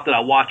 And it's not that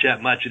I watch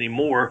that much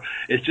anymore.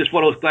 It's just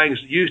one of those things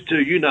used to,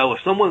 if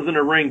someone's in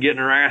the ring getting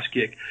their ass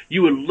kicked,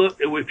 you would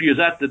look, if you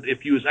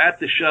was at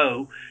the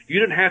show, you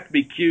didn't have to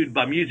be cued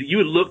by music. You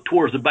would look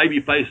towards the baby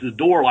face's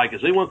door like,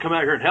 is anyone come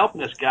out here and helping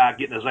this guy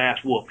getting his ass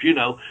whooped,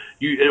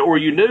 or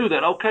you knew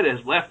that, okay,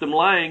 they left him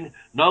laying,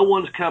 no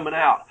one's coming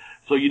out.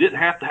 So you didn't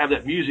have to have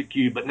that music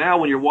cue. But now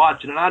when you're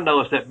watching, and I know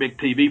it's that big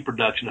TV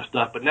production and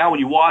stuff, but now when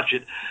you watch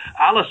it,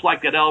 I just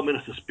like that element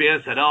of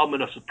suspense, that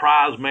element of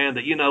surprise, man,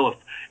 that,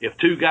 if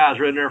two guys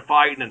are in there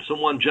fighting and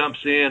someone jumps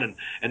in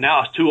and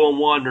now it's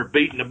 2-on-1, they're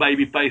beating the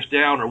baby face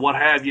down or what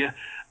have you.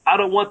 I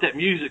don't want that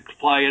music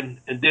playing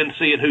and then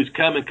seeing who's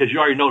coming because you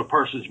already know the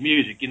person's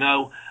music,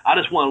 I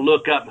just want to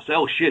look up and say,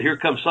 oh, shit, here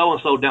comes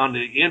so-and-so down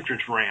the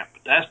entrance ramp.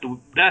 That's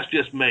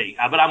just me.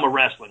 But I'm a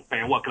wrestling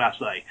fan. What can I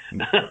say?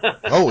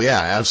 Oh, yeah,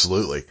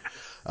 absolutely.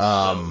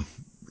 That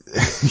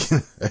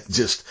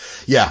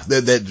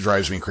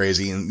drives me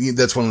crazy. And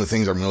that's one of the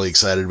things I'm really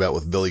excited about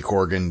with Billy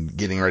Corgan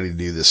getting ready to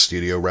do this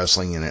studio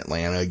wrestling in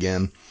Atlanta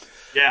again.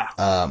 Yeah.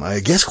 I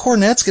guess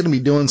Cornette's going to be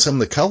doing some of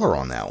the color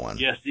on that one.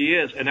 Yes, he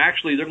is. And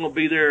actually, they're going to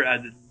be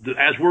there.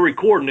 as we're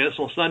recording this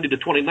on Sunday the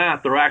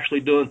 29th, they're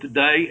actually doing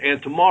today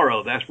and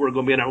tomorrow. That's where we're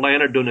going to be in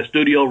Atlanta doing the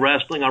studio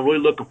wrestling. I'm really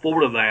looking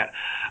forward to that.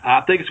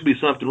 I think it's going to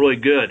be something really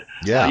good.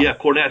 Yeah.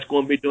 Cornette's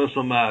going to be doing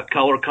some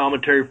color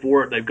commentary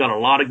for it. They've got a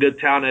lot of good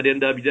talent at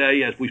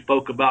NWA, as we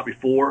spoke about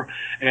before.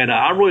 And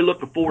I'm really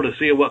looking forward to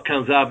seeing what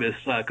comes out of this,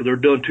 because they're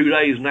doing 2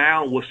 days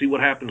now, and we'll see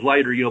what happens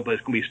later. But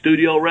it's going to be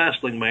studio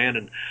wrestling, man,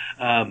 and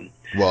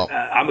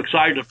I'm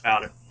excited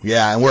about it.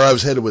 Yeah, and where I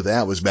was headed with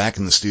that was back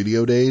in the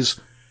studio days.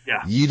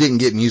 Yeah. You didn't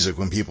get music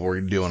when people were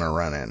doing a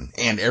run-in,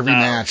 and every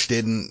match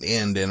didn't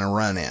end in a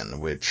run-in,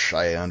 which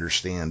I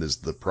understand is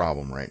the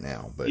problem right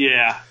now. But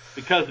yeah,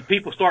 because the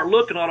people start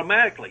looking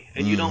automatically,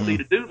 and you don't need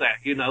to do that.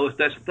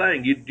 That's the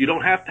thing. You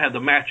don't have to have the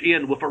match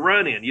end with a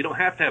run-in. You don't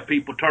have to have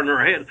people turn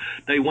their head.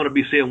 They want to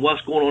be seeing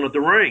what's going on at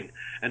the ring,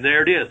 and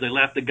there it is. They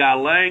left the guy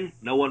laying.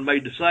 No one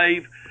made the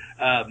save.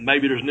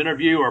 Maybe there's an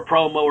interview or a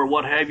promo or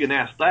what have you, and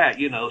that's that,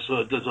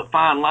 So there's a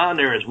fine line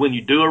there is when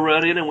you do a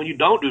run-in and when you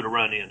don't do the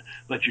run-in.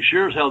 But you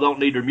sure as hell don't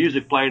need their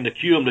music playing to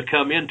cue them to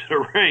come into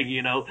the ring,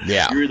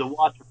 Yeah. You're either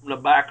watching from the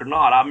back or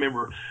not. I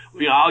remember,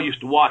 I used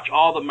to watch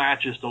all the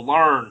matches to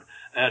learn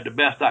the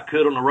best I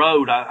could on the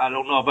road. I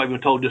don't know if I've even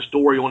told this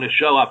story on this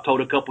show. I've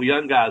told a couple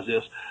young guys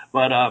this,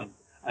 but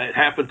it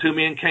happened to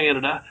me in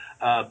Canada.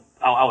 I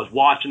was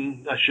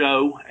watching a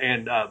show,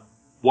 and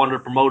one of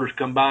the promoters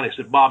come by and he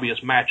said, "Bobby,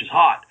 this match is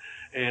hot."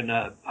 And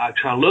I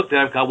kind of looked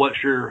at him because I wasn't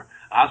sure.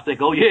 I was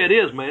thinking, "Oh yeah, it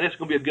is, man. It's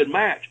going to be a good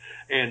match."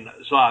 And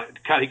so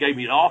he gave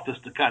me an office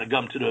to kind of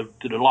come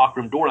to the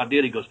locker room door. And I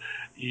did. He goes,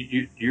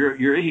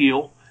 "You're a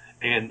heel,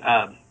 and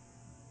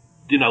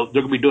they're going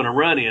to be doing a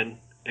run in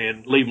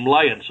and leave them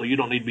laying, so you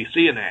don't need to be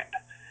seeing that."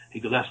 He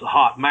goes, "That's a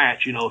hot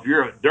match. They're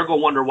going to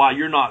wonder why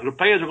you're not. The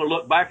fans are going to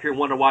look back here and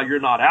wonder why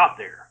you're not out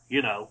there.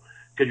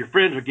 Because your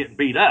friends are getting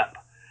beat up."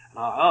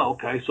 Oh,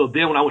 okay. So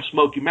then when I went to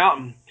Smoky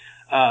Mountain.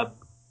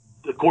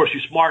 Of course, you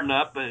smarten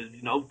up, a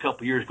couple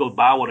of years goes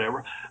by,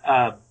 whatever.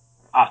 I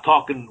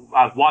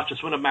was watching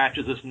some of the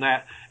matches, this and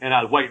that, and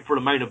I was waiting for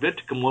the main event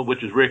to come on,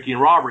 which is Ricky and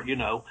Robert,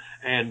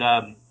 and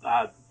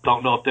I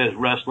don't know if that's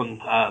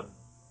wrestling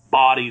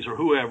bodies or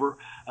whoever.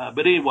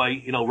 But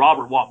anyway,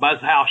 Robert walked by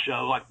his house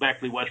show, like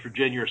Beckley, West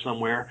Virginia or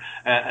somewhere,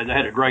 and they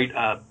had a great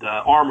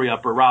armory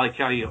up there, Riley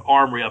County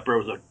Armory up there.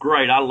 It was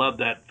I loved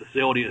that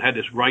facility. It had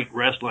this great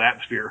wrestling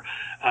atmosphere.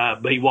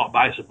 But he walked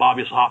by and said,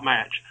 "Bobby, it's a hot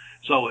match."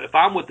 So if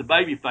I'm with the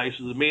baby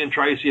faces, and me and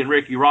Tracy and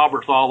Ricky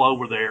Roberts all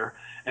over there,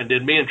 and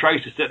then me and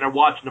Tracy sitting there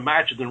watching the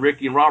matches, and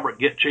Ricky and Robert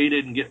get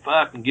cheated and get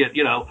fucked and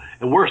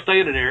and we're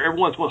standing there,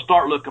 everyone's going to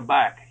start looking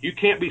back. You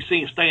can't be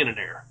seen standing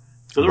there.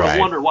 So they're going to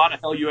wonder why the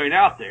hell you ain't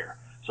out there.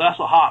 So that's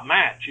a hot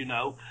match,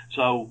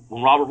 So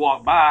when Robert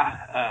walked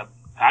by,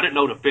 I didn't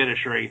know the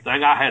finish or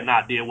anything. I had an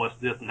idea what's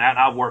this and that. And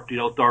I worked,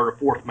 third or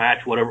fourth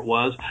match, whatever it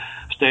was,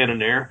 standing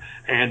there.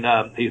 And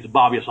he said,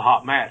 "Bobby, it's a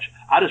hot match."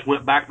 I just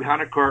went back behind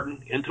the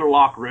curtain into the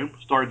locker room,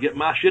 started getting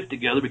my shit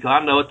together because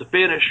I know at the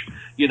finish,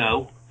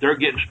 they're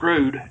getting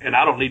screwed and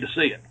I don't need to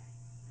see it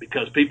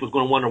because people's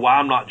going to wonder why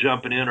I'm not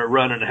jumping in or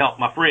running to help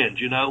my friends,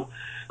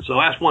 So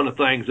that's one of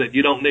the things that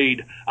you don't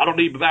need. I don't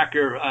need to be back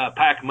there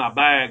packing my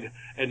bag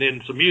and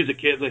then some music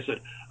hits. They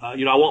said, I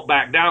won't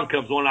back down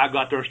comes on and I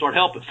got there and start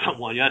helping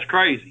someone. That's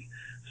crazy.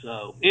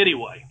 So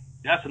anyway.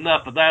 That's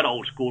enough of that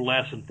old school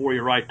lesson for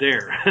you right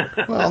there.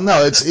 Well,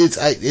 no,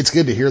 it's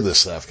good to hear this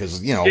stuff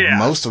because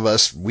most of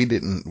us we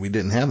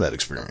didn't have that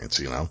experience,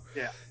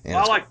 Yeah. And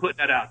I like putting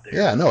that out there.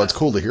 Yeah, no, it's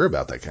cool to hear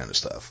about that kind of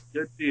stuff.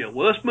 Good deal.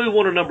 Well, let's move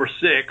on to number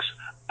 6.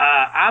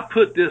 I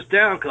put this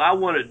down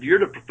because you're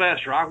the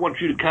professor. I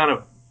want you to kind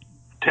of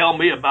tell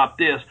me about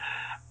this.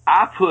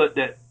 I put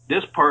that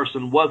this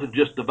person wasn't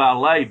just the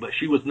valet, but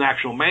she was an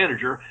actual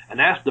manager, and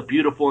that's the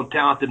beautiful and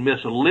talented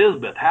Miss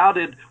Elizabeth.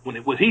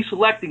 Was he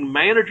selecting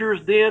managers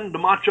then, the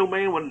Macho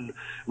Man? When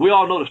we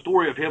all know the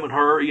story of him and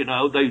her,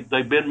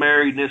 they've been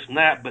married and this and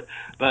that, but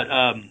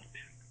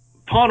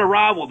upon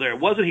arrival there,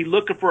 wasn't he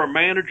looking for a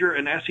manager,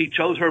 and as he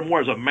chose her more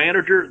as a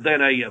manager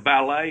than a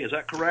valet? Is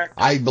that correct?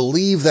 I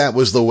believe that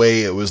was the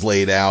way it was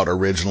laid out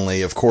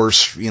originally. Of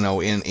course,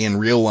 in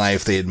real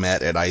life they had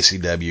met at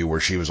ICW where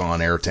she was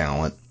on Air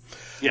Talent.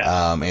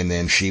 Yeah. And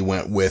then she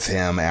went with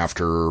him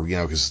after,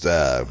 because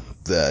the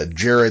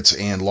Jarretts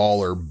and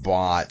Lawler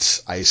bought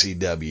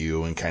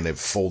ICW and kind of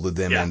folded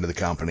them into the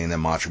company, and then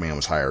Macho Man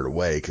was hired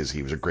away because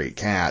he was a great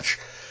catch.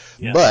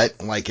 Yeah.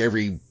 But like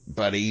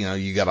everybody,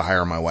 you got to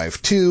hire my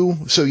wife too.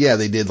 So yeah,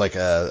 they did like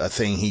a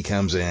thing. He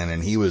comes in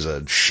and he was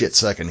a shit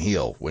sucking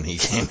heel when he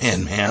came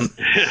in, man.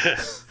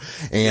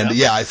 And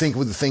yeah, I think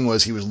the thing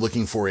was he was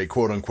looking for a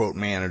quote unquote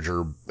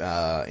manager,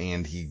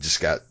 and he just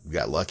got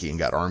lucky and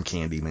got arm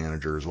candy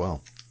manager as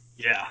well.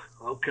 Yeah.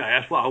 Okay.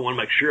 That's what I want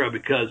to make sure of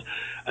because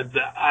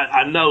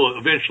I know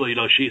eventually,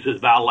 she's his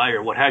valet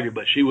or what have you,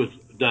 but she was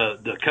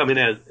the coming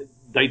as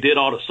they did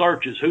all the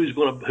searches. Who is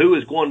going to,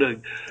 is it going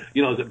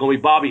to be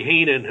Bobby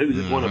Heenan? Who's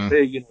it going to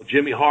be,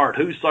 Jimmy Hart?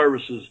 Who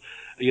services,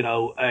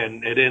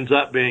 and it ends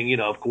up being,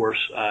 of course,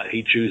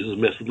 he chooses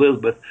Miss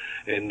Elizabeth,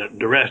 and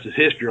the rest is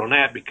history on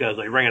that, because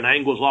they ran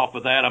angles off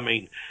of that. I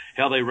mean,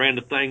 hell, they ran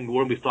the thing.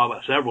 We're going to be talking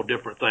about several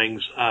different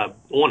things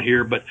on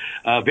here, but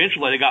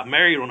eventually they got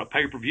married on a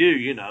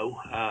pay-per-view.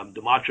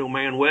 The Macho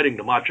Man wedding,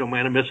 the Macho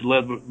Man and Miss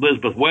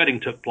Elizabeth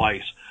wedding took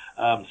place.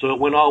 So it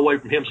went all the way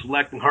from him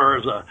selecting her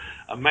as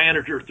a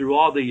manager through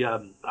all the,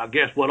 all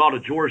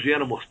the George the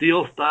Animal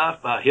Steel stuff,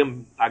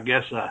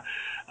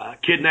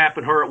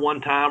 kidnapping her at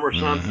one time or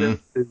something,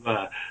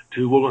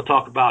 to we're going to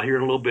talk about here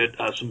in a little bit,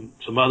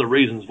 some other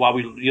reasons why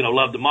we,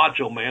 love the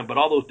Macho Man, but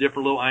all those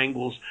different little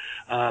angles,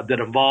 that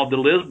involved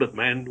Elizabeth,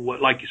 man.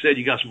 Like you said,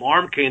 you got some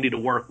arm candy to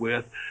work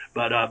with,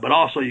 but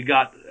also you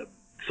got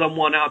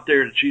someone out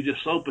there that she's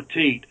just so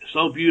petite,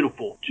 so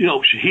beautiful.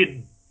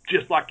 He'd,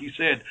 just like you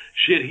said,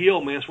 shit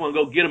heel, man. Someone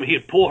go get him,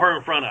 he'd pull her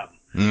in front of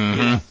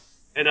him.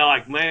 And they're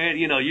like, man,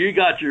 you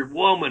got your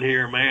woman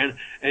here, man.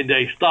 And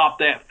they stop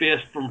that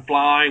fist from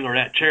flying or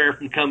that chair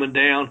from coming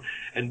down.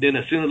 And then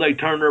as soon as they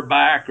turn their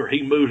back or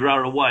he moves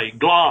right away,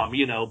 glom,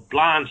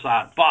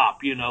 blindside,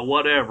 bop,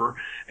 whatever.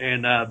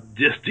 And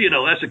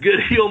that's a good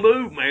heel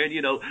move, man.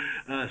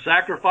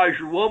 Sacrifice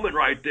your woman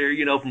right there,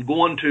 from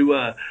going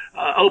to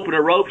open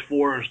her ropes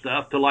for her and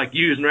stuff to like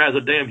using her as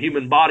a damn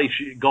human body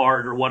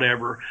guard or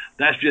whatever.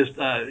 That's just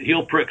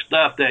heel prick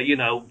stuff that,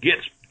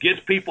 gets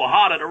people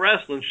hot at a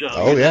wrestling show.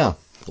 Oh, yeah.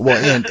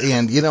 Well, and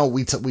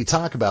we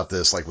talk about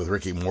this like with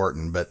Ricky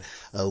Morton, but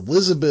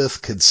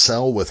Elizabeth could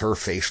sell with her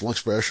facial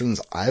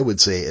expressions, I would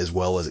say, as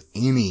well as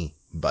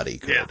anybody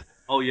could. Yeah.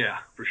 Oh, yeah,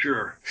 for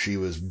sure. She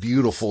was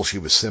beautiful. She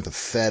was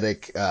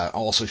sympathetic.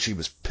 Also, she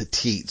was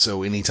petite.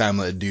 So anytime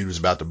that dude was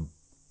about to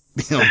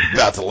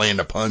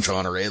land a punch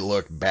on her, it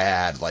looked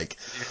bad. Like,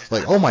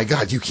 oh my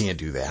God, you can't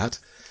do that.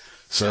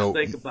 So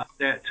think about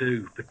that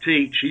too.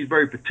 Petite. She's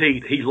very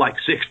petite. He's like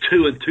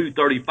 6'2" and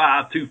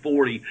 235,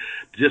 240.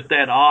 Just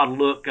that odd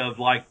look of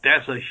like,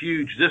 that's a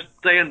huge, just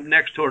stand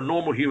next to a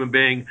normal human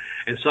being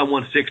and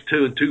someone 6'2"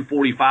 and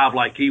 245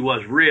 like he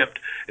was, ripped.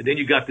 And then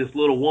you got this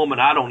little woman.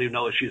 I don't even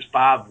know if she's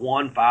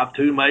 5'1",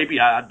 5'2",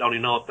 maybe. I don't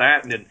even know if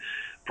that. And then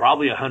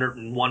probably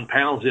 101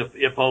 pounds,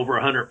 if over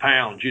 100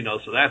 pounds,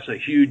 so that's a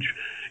huge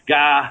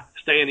guy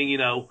standing,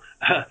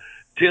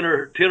 10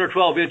 or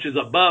 12 inches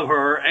above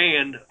her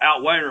and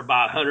outweighing her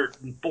by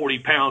 140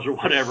 pounds or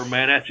whatever,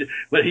 man. That's just,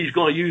 but he's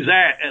going to use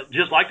that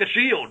just like a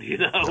shield,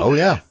 Oh,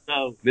 yeah.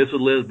 So Miss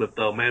Elizabeth,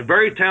 though, man,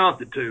 very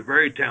talented, too.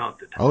 Very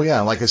talented. Oh,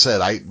 yeah. Like I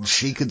said,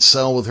 she could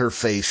sell with her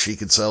face. She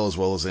could sell as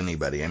well as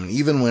anybody. I mean,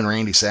 even when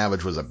Randy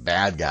Savage was a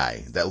bad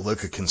guy, that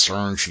look of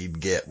concern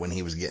she'd get when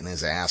he was getting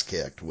his ass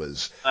kicked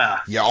was,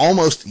 you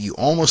almost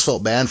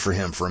felt bad for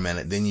him for a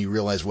minute. Then you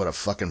realize what a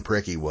fucking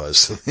prick he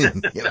was,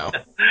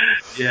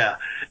 Yeah.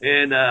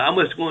 And I'm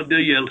just going to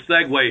do you a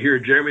segue here,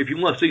 Jeremy. If you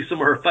want to see some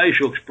of her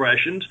facial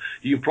expressions,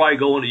 you can probably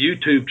go on the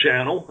YouTube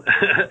channel.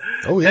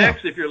 Oh, yeah.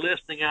 Tex, if you're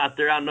listening out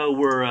there, I know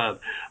we're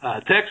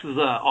Tex is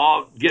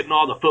all getting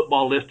all the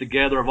football list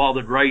together of all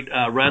the great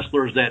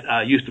wrestlers that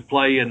used to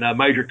play in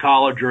major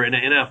college or in the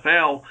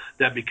NFL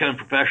that become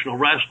professional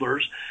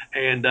wrestlers.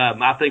 And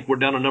I think we're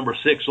down to number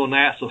 6 on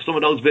that. So some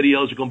of those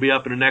videos are going to be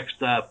up in the next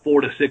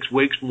 4 to 6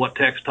 weeks from what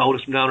Tex told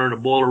us from down there in the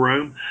boiler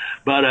room.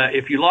 But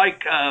if you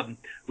like,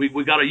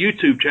 we got a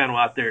YouTube channel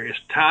out there. It's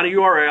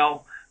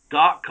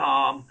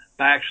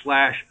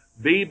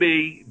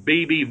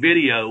tinyurl.com/BBBB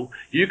video.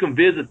 You can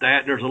visit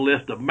that. There's a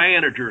list of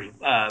managers,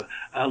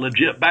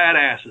 legit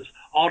badasses,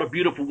 all the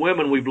beautiful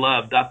women we've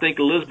loved. I think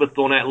Elizabeth's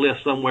on that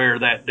list somewhere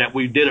that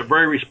we did it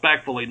very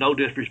respectfully. No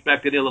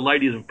disrespect to any of the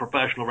ladies in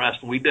professional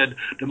wrestling. We did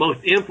the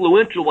most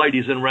influential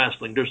ladies in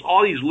wrestling. There's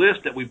all these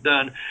lists that we've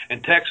done,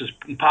 and Texas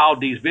compiled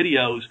these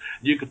videos.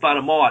 You can find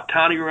them all at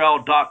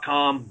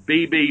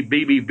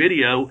tinyurl.com/BBBB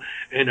video.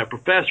 And a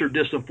professor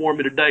just informed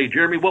me today.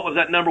 Jeremy, what was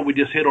that number we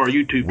just hit on our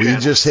YouTube channel?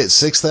 We just hit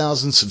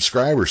 6,000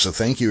 subscribers, so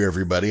thank you,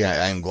 everybody.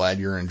 I'm glad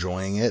you're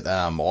enjoying it.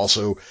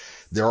 Also,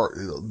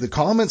 the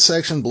comment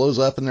section blows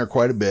up in there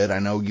quite a bit. I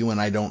know you and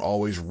I don't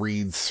always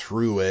read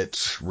through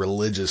it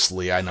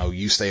religiously. I know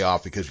you stay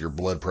off because of your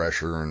blood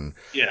pressure, and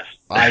yes.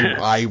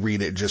 I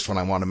read it just when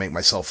I want to make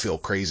myself feel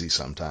crazy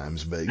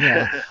sometimes. But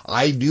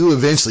I do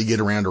eventually get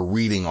around to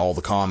reading all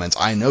the comments.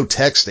 I know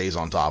Tex stays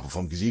on top of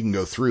them because you can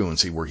go through and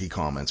see where he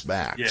comments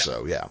back. Yeah.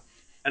 So yeah.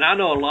 And I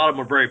know a lot of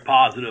them are very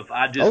positive.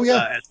 I just,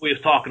 as we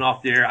was talking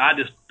off the air, I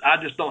just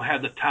don't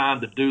have the time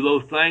to do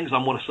those things.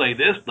 I'm going to say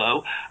this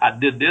though. I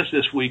did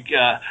this week.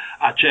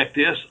 I checked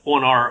this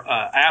on our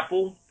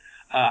Apple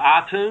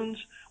iTunes.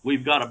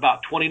 We've got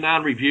about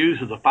 29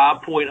 reviews as a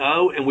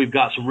 5.0, and we've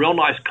got some real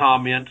nice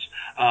comments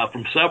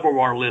from several of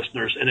our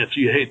listeners. And if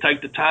you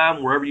take the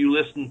time, wherever you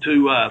listen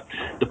to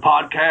the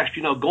podcast,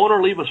 go on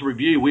or leave us a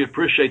review. We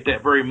appreciate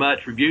that very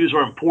much. Reviews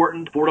are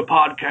important for the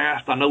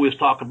podcast. I know we was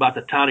talking about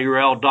the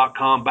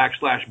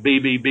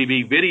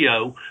tinyurl.com/BBBB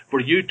video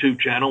for the YouTube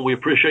channel. We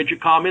appreciate your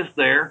comments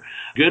there.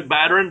 Good,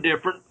 bad, or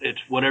indifferent.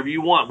 It's whatever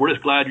you want. We're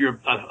just glad you're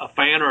a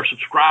fan or a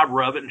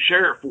subscriber of it and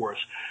share it for us.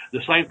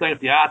 The same thing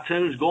with the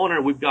iTunes. Go on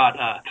there. We've got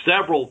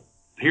several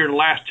here in the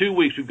last 2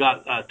 weeks, we've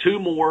got 2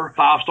 more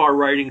 5-star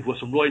ratings with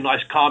some really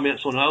nice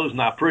comments on those,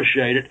 and I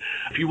appreciate it.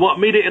 If you want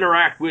me to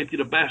interact with you,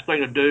 the best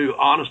thing to do,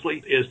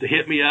 honestly, is to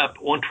hit me up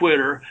on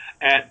Twitter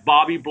at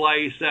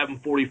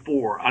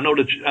BobbyBlaze744. I know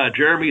that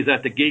Jeremy's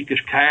at the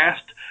Geekish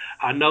Cast.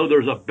 I know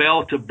there's a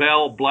Bell to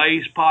Bell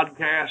Blaze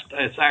podcast.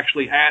 It's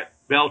actually at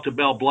Bell to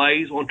Bell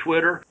Blaze on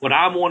Twitter. When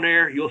I'm on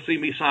there, you'll see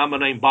me sign my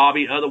name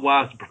Bobby.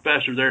 Otherwise, the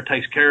professor there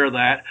takes care of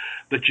that.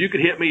 But you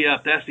can hit me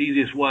up. That's the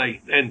easiest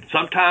way. And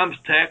sometimes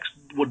text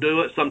will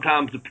do it.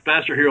 Sometimes the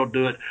professor here will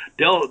do it.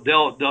 They'll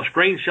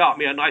screenshot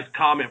me a nice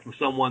comment from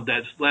someone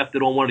that's left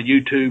it on one of the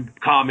YouTube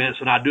comments,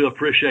 and I do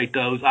appreciate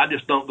those. I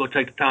just don't go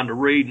take the time to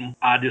read them.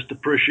 I just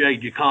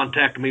appreciate you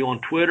contacting me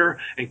on Twitter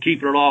and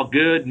keeping it all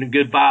good and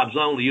good vibes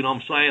only. You know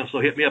what I'm saying?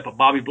 So hit me up at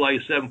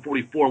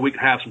BobbyBlaze744. We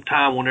can have some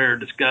time on there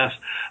to discuss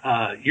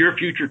your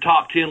future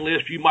top 10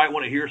 list you might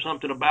want to hear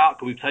something about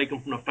because we've taken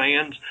from the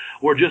fans,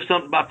 or just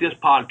something about this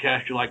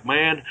podcast. You're like,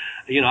 man,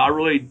 I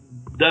really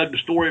dug the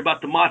story about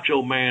the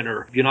Macho Man,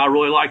 or, I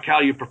really like how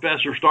you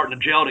professors starting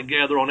to gel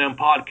together on them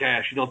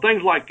podcasts,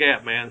 things like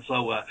that, man.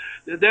 So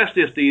that's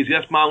just easy.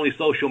 That's my only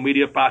social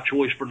media by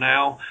choice for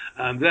now.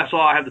 That's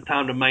all I have the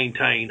time to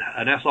maintain,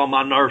 and that's all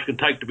my nerves can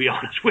take, to be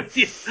honest with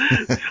you.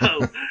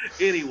 So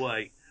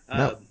anyway,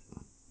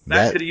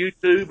 back to the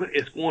YouTube.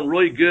 It's going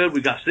really good.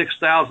 We got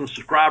 6,000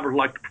 subscribers,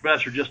 like the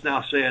professor just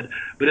now said,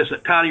 but it's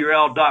at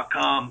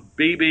tinyurl.com,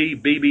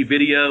 BB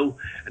video,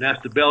 and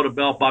that's the Bell to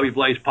Bell Bobby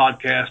Blaze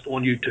podcast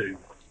on YouTube.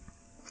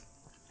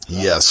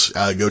 Yes,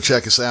 go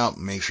check us out.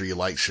 Make sure you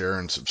like, share,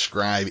 and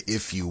subscribe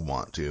if you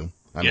want to.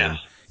 I mean,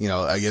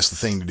 I guess the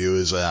thing to do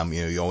is,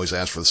 you always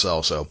ask for the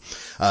sell. So,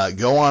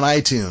 go on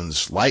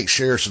iTunes, like,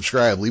 share,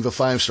 subscribe, leave a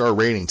 5-star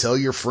rating, tell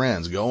your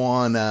friends, go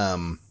on,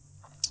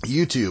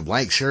 YouTube,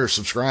 like, share,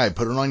 subscribe,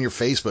 put it on your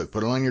Facebook,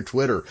 put it on your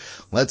Twitter.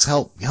 Let's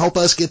help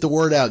us get the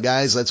word out,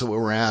 guys. That's what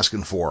we're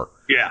asking for.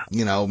 Yeah.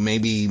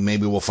 Maybe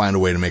we'll find a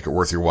way to make it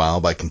worth your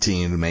while by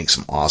continuing to make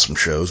some awesome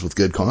shows with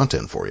good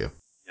content for you.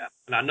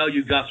 And I know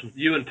you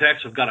and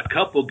Tex have got a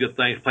couple of good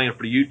things planned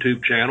for the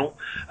YouTube channel.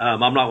 I'm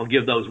not going to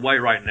give those away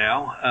right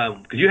now,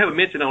 because you haven't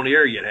mentioned on the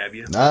air yet, have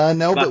you?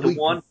 No, about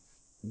but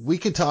we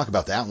could talk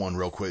about that one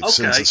real quick. Okay.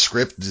 Since the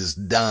script is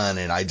done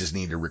and I just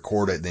need to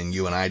record it, then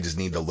you and I just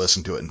need to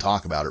listen to it and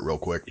talk about it real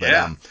quick.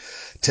 But,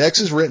 Tex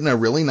has written a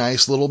really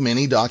nice little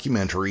mini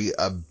documentary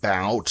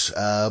about,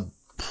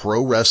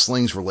 pro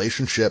wrestling's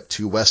relationship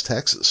to West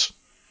Texas.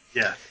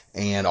 Yeah.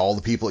 And all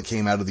the people that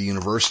came out of the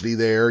university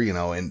there, and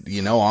I'm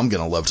going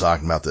to love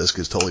talking about this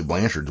because Tully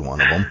Blanchard's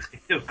one of them.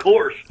 Of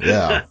course.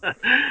 Yeah.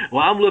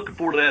 Well, I'm looking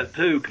forward to that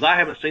too, because I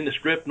haven't seen the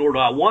script, nor do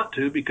I want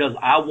to, because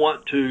I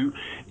want to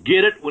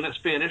get it when it's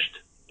finished,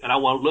 and I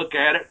want to look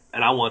at it,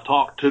 and I want to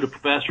talk to the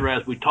professor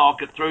as we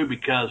talk it through,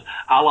 because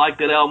I like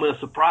that element of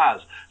surprise.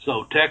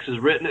 So Tex has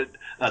written it.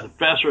 The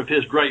professor of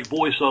his great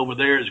voice over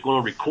there is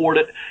going to record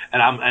it,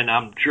 and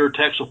I'm sure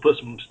Tex will put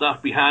some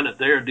stuff behind it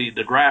there, the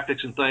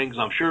graphics and things.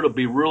 I'm sure it'll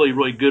be really,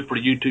 really good for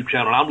the YouTube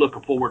channel, and I'm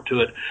looking forward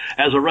to it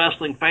as a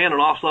wrestling fan and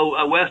also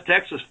a West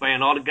Texas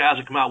fan. All the guys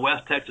that come out of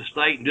West Texas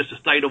State and just the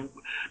state of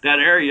that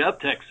area of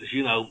Texas,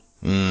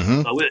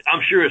 Mm-hmm. So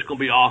I'm sure it's going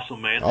to be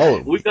awesome, man.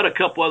 Oh, we've got a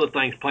couple other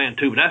things planned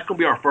too, but that's going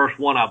to be our first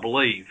one, I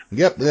believe.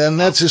 Yep, and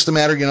that's just a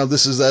matter,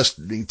 this is us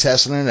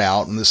testing it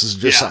out, and this is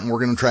just something we're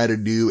going to try to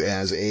do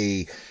as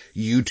a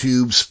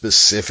YouTube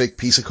specific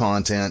piece of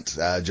content,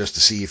 just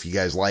to see if you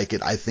guys like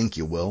it. I think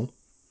you will.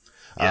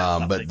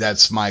 But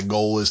that's my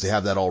goal, is to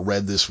have that all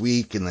read this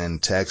week, and then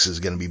Tex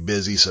is going to be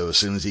busy, so as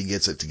soon as he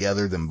gets it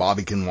together, then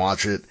Bobby can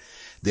watch it.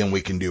 Then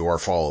we can do our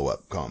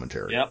follow-up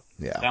commentary. Yep.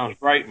 Yeah. Sounds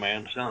great,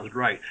 man. Sounds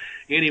great.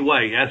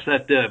 Anyway, that's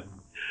that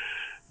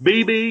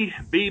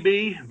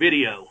BB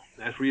video.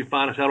 That's where you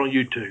find us out on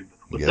YouTube.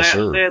 With that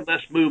said,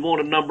 let's move on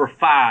to number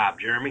 5,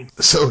 Jeremy.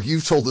 So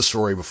you've told the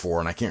story before,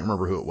 and I can't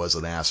remember who it was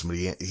that asked him, but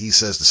he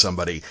says to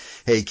somebody,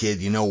 "Hey, kid,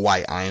 you know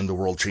why I am the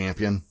world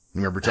champion?"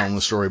 You remember telling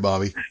the story,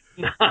 Bobby?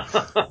 And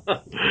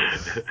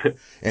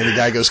the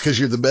guy goes, "'Cause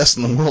you're the best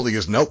in the world." He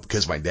goes, "Nope,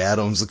 because my dad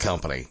owns the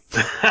company."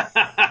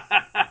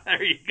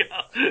 There you go.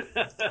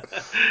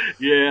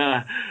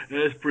 Yeah,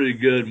 that's pretty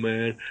good,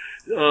 man.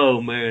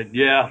 Oh, man.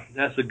 Yeah,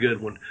 that's a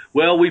good one.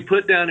 Well, we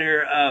put down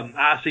here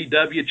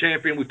ICW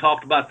champion. We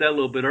talked about that a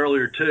little bit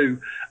earlier, too.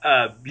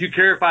 You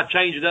care if I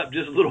change it up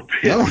just a little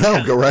bit?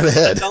 No, go right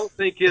ahead. I don't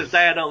think his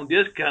dad owned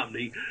this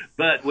company,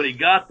 but when he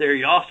got there,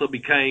 he also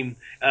became,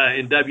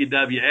 in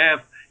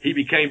WWF, he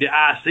became the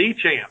IC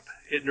champ.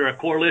 Isn't there a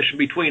correlation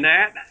between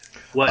that?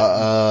 Let's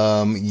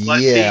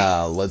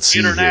see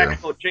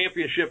International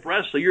Championship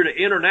Wrestler. You're the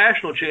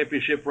International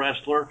Championship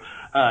Wrestler,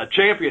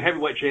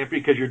 heavyweight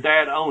champion, because your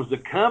dad owns the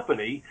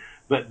company.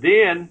 But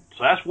then,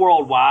 so that's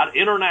worldwide,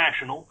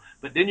 international.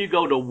 But then you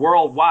go to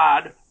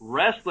Worldwide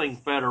Wrestling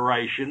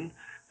Federation.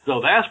 So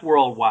that's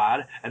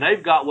worldwide. And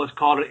they've got what's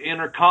called an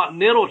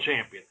Intercontinental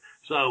Champion.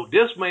 So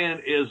this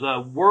man is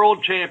a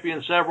world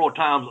champion several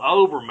times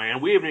over, man.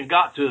 We haven't even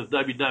got to his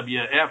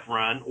WWF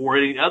run or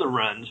any other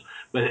runs.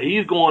 But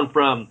he's going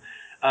from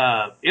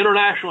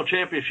International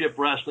Championship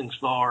Wrestling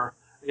star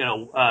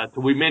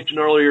we mentioned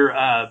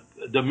earlier,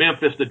 the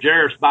Memphis, the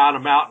Jarrett's buying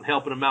him out and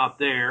helping him out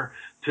there,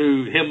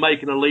 to him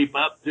making a leap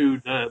up to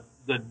the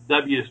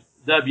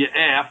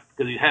WWF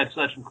because he had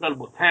such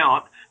incredible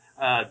talent,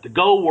 to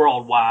go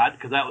worldwide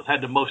because that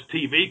had the most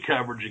TV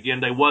coverage. Again,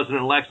 they wasn't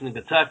in Lexington,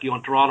 Kentucky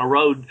on Toronto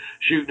Road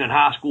shooting in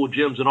high school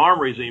gyms and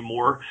armories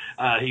anymore.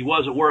 He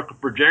wasn't working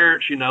for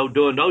Jarrett's,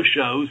 doing those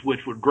shows,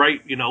 which were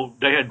great.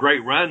 They had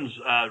great runs,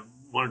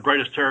 one of the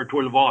greatest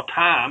territories of all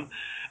time.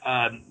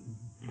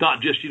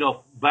 Not just,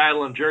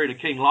 battling Jerry the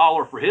King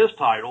Lawler for his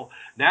title.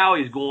 Now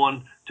he's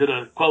going to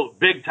the, quote,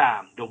 big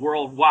time, the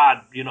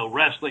worldwide,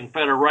 wrestling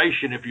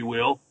federation, if you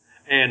will.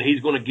 And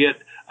he's going to get,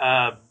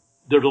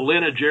 there's a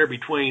lineage there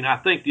between, I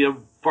think the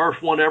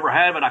first one ever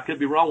had it, I could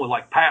be wrong, with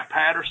like Pat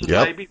Patterson,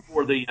 maybe,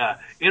 for the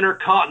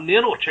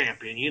Intercontinental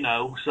Champion,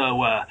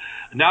 So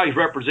now he's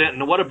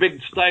representing, what a big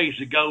stage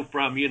to go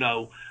from,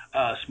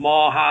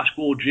 small high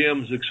school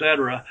gyms, et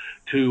cetera,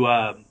 to,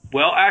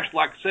 actually,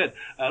 like I said,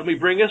 let me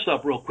bring this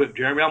up real quick,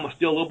 Jeremy. I'm going to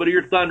steal a little bit of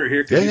your thunder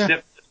here because you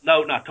sent this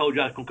note and I told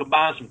you I was going to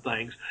combine some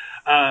things.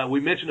 We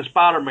mentioned the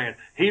Spider-Man.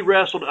 He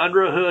wrestled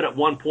under a hood at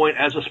one point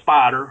as a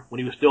Spider when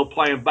he was still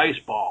playing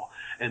baseball.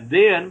 And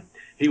then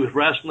he was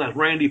wrestling as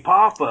Randy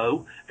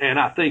Poffo, and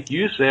I think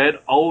you said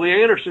Ole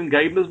Anderson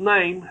gave him his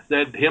name,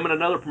 said him and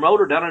another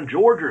promoter down in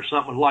Georgia or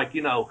something like,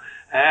 you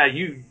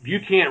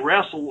can't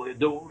wrestle,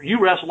 you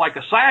wrestle like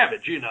a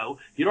savage, You'd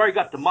already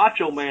got the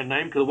Macho Man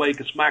name because of the way he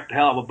could smack the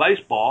hell out of a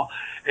baseball.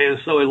 And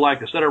so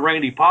like, instead of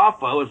Randy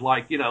Poffo, it's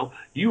like,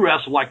 you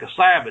wrestle like a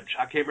savage.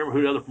 I can't remember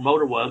who the other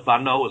promoter was, but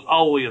I know it was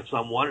Ole and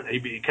someone, and he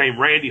became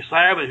Randy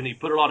Savage, and he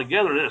put it all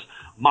together in this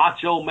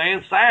Macho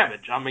Man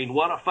Savage. I mean,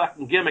 what a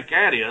fucking gimmick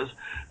that is.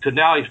 To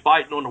now he's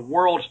fighting on the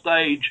world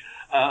stage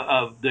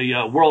of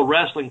the World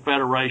Wrestling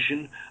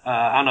Federation.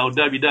 I know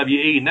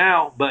WWE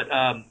now, but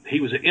he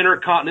was an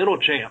Intercontinental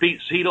champ, beat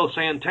Tito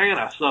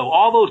Santana. So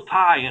all those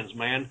tie-ins,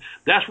 man,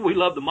 that's what we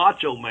love the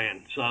Macho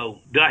Man. So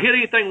did I hit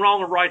anything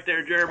wrong or right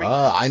there, Jeremy?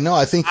 I know.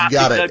 I think you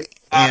got it.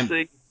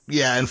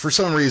 And for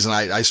some reason,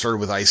 I started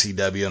with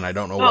ICW, and I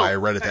don't know why I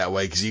read it that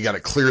way, because you got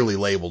it clearly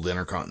labeled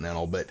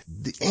Intercontinental.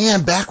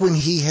 And back when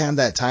he had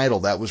that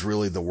title, that was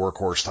really the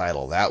workhorse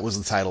title. That was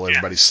the title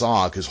everybody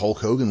saw, because Hulk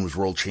Hogan was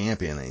world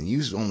champion, and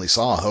you only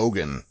saw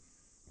Hogan,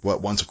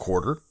 once a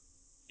quarter?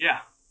 Yeah.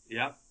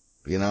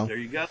 There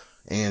you go.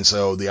 And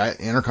so the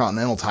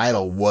Intercontinental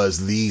title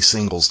was the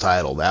singles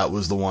title. That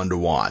was the one to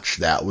watch.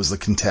 That was the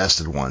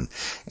contested one.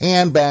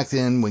 And back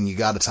then, when you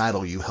got a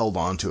title, you held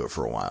on to it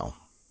for a while.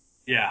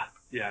 Yeah,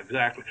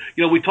 exactly.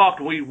 We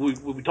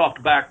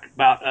talked back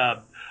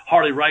about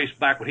Harley Race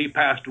back when he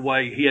passed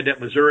away. He had that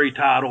Missouri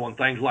title and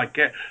things like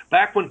that.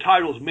 Back when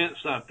titles meant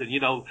something,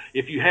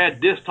 if you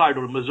had this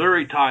title, the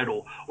Missouri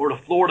title, or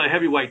the Florida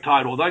heavyweight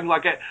title, things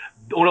like that,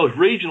 or those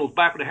regionals,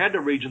 back when they had the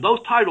region, those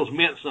titles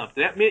meant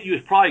something. That meant you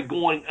was probably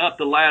going up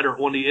the ladder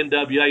on the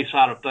NWA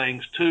side of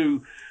things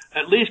to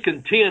at least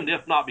contend,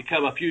 if not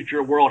become a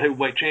future world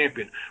heavyweight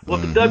champion. Well,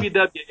 the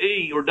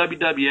WWE or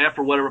WWF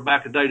or whatever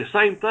back in the day, the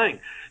same thing.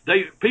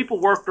 People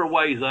worked their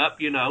ways up,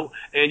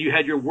 and you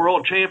had your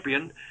world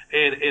champion,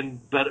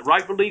 but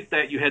right beneath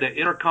that you had an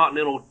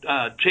Intercontinental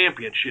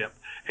championship.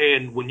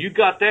 And when you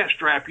got that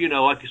strap,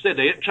 like you said,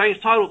 they didn't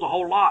change titles a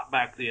whole lot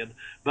back then,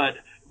 but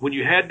when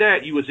you had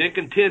that, you was in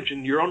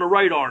contention. You're on the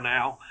radar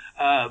now.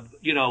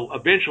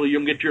 Eventually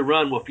you'll get your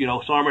run with,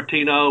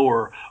 Sammartino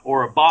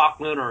or a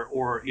Bachman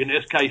or in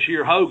this case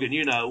here, Hogan,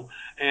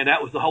 and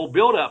that was the whole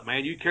build up,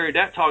 man. You carried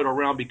that title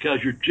around because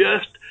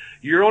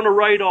you're on the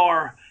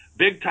radar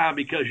big time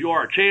because you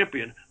are a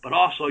champion, but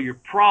also you're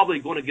probably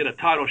going to get a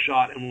title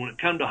shot. And when it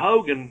come to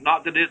Hogan,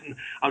 not that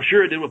I'm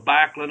sure it did with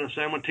Backlund and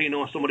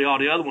Sammartino and all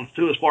the other ones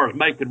too, as far as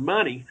making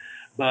money,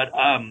 but,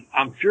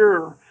 I'm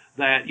sure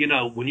that,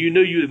 when you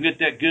knew you would get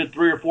that good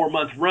 3 or 4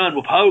 month run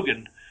with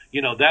Hogan,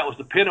 that was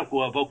the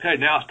pinnacle of, okay,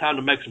 now it's time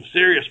to make some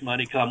serious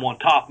money because I'm on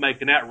top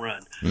making that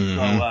run. Mm-hmm.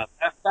 So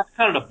that's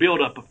kind of the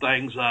build-up of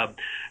things.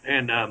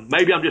 And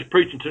maybe I'm just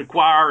preaching to the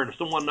choir and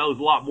someone knows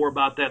a lot more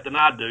about that than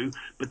I do.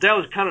 But that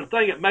was kind of the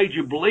thing that made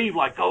you believe,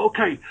 like, oh,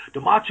 okay,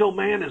 the Macho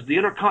Man is the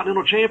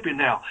Intercontinental Champion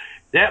now.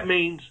 That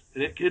means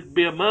it could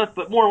be a month,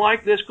 but more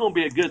likely it's going to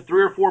be a good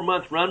 3 or 4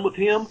 month run with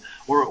him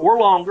or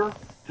longer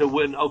to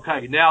when,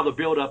 okay, now the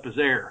build-up is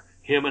there.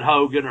 Him and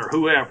Hogan or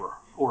whoever,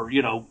 or,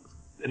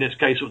 in this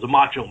case, it was the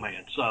Macho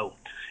Man. So,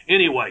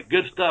 anyway,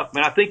 good stuff,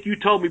 man. I think you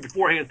told me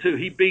beforehand, too.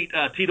 He beat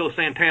Tito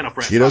Santana.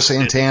 Tito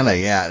Santana,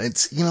 yeah.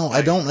 It's,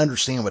 I don't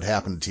understand what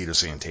happened to Tito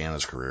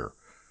Santana's career.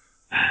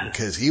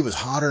 Because he was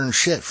hotter than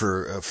shit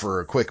for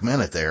a quick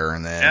minute there,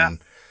 and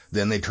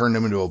then they turned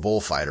him into a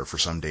bullfighter for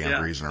some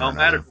damn reason or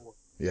another.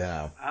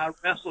 Yeah. I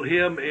wrestled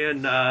him,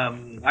 and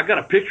I got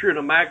a picture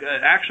in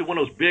actually one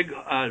of those big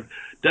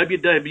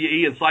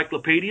WWE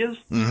encyclopedias.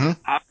 Mm-hmm.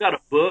 I've got a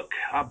book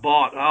I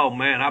bought,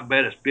 I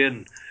bet it's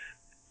been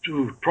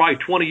probably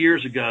 20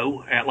 years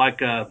ago at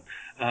like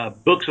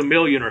Books A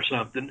Million or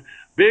something.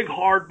 Big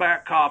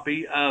hardback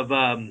copy of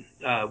one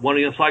of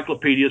the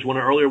encyclopedias, one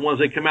of the earlier ones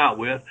they came out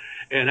with.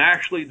 And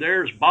actually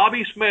there's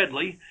Bobby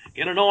Smedley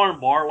in an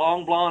armbar,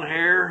 long blonde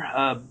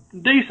hair,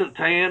 decent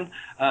tan,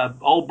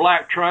 old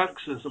black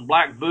trunks and some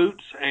black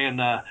boots, and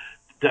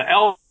the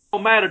El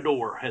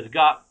Matador has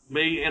got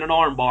me in an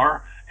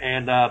armbar,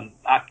 and I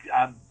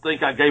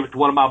think I gave it to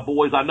one of my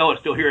boys. I know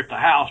it's still here at the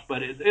house,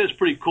 but it's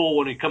pretty cool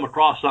when you come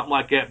across something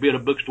like that, be at a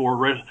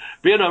bookstore,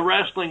 being a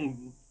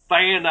wrestling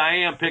fan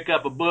I am, pick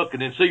up a book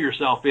and then see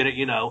yourself in it,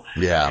 you know.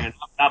 Yeah. And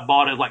I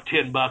bought it like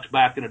 $10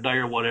 back in the day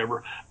or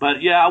whatever.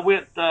 But yeah, I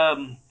went,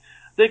 I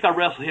think I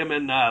wrestled him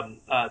in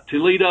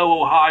Toledo,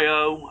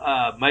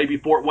 Ohio, maybe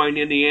Fort Wayne,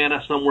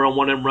 Indiana, somewhere on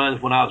one of them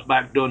runs when I was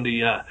back doing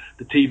the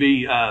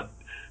TV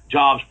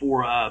jobs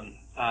for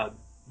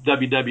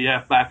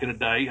WWF back in the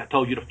day. I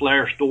told you the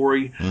Flair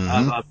story.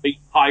 Beat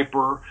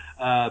Piper.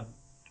 I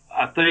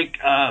think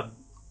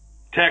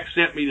Tex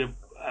sent me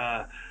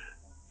the.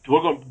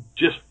 We're going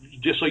to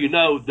just so you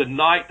know, the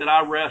night that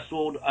I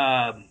wrestled,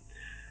 I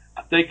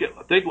think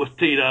it was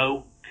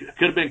Tito.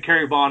 Could have been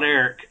Kerry Von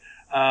Erich.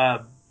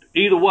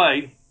 Either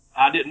way,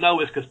 I didn't know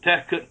this because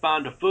Tex couldn't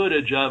find the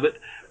footage of it.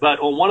 But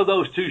on one of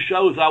those two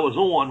shows I was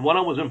on, one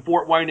of them was in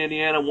Fort Wayne,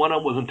 Indiana, one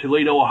of them was in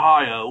Toledo,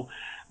 Ohio.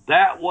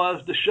 That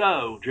was the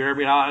show,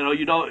 Jeremy. I know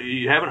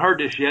you haven't heard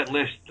this yet,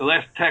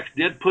 unless Tex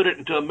did put it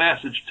into a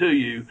message to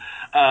you.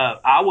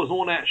 I was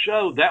on that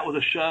show. That was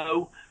a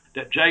show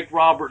that Jake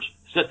Roberts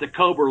set the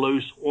Cobra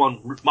loose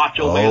on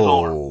Macho Man's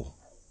arm.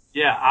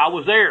 Yeah, I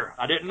was there.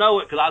 I didn't know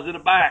it because I was in the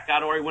back.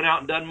 I'd already went out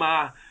and done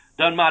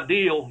my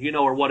deal, you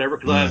know, or whatever.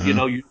 Because you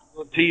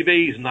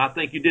TVs, and I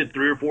think you did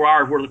 3 or 4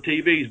 hours worth of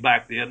TVs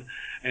back then.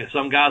 And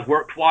some guys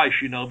worked twice,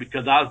 you know,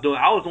 because I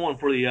was on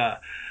for the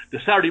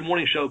Saturday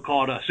morning show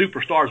called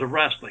Superstars of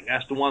Wrestling.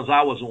 That's the ones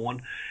I was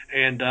on.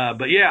 And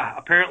but yeah,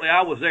 apparently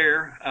I was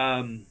there.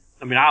 I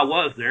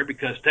was there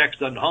because Tex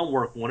done the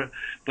homework on it.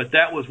 But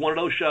that was one of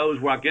those shows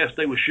where I guess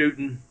they were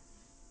shooting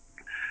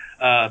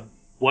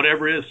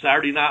whatever it is,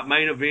 Saturday Night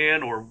Main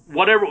Event or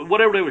whatever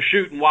they were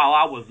shooting while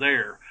I was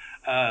there.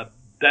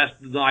 That's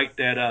the night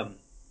that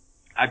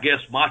I guess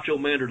Macho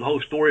Man, there's the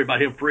whole story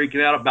about him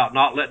freaking out about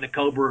not letting the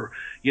Cobra,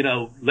 you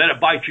know, let it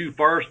bite you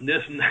first and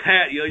this and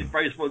that. You know, he's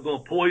afraid someone's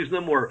going to poison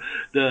him, or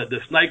the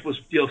snake was,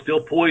 you know,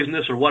 still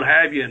poisonous or what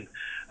have you. And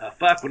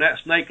when that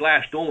snake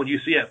latched on, when you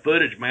see that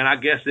footage, man, I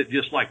guess it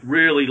just like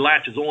really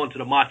latches on to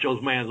the Macho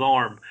Man's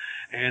arm.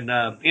 And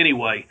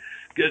anyway,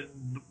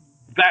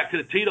 back to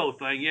the Tito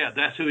thing, yeah,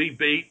 that's who he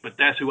beat, but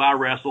that's who I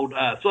wrestled.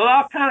 So it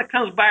all kind of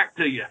comes back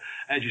to you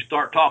as you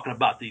start talking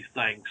about these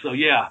things. So,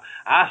 yeah,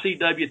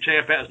 ICW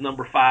champ as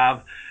number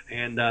 5,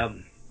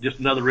 and just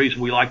another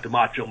reason we like the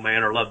Macho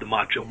Man or love the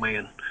Macho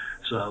Man.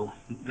 So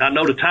I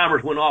know the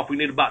timers went off. We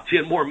need about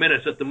 10 more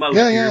minutes at the most.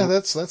 Yeah,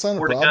 that's not a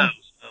problem. Go,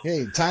 so.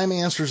 Hey, time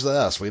answers to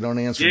us. We don't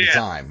answer to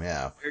time.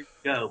 Yeah. There you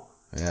go.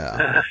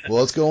 Yeah. Well,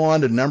 let's go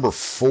on to number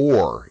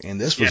 4, and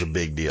this was a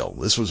big deal.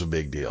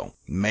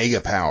 Mega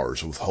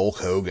Powers with Hulk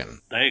Hogan.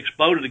 They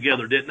exploded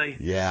together, didn't they?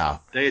 Yeah.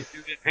 They had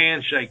two good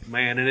handshakes,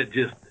 man,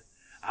 and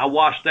I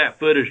watched that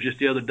footage just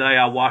the other day.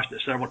 I watched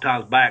it several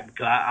times back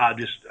because I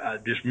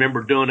just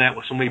remember doing that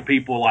with so many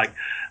people, like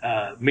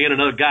me and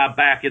another guy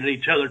backing at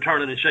each other,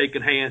 turning and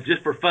shaking hands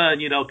just for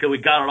fun, you know, because we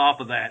got it off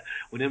of that.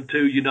 When them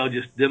two, you know,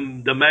 just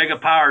the Mega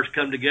Powers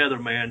come together,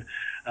 man.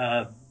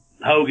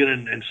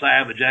 Hogan and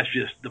Savage, that's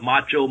just the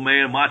Macho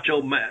Man,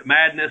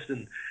 madness,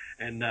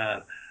 and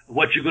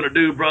what you gonna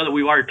do, brother?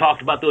 We already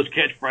talked about those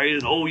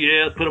catchphrases. Oh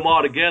yeah, let's put them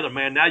all together,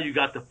 man. Now you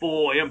got the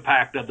full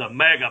impact of the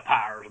Mega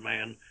Powers,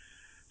 man.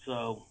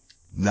 So.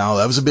 No,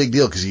 that was a big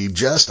deal because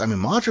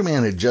Macho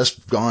Man had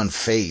just gone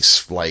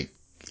face like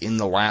in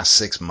the last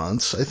 6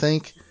 months, I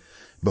think,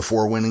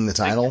 before winning the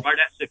title. Right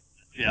at 6.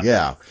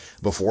 Yeah,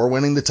 before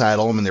winning the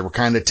title. I mean, they were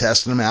kind of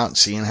testing him out and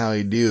seeing how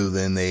he'd do.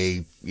 Then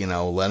they, you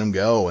know, let him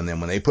go. And then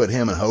when they put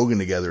him and Hogan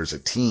together as a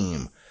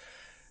team,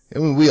 I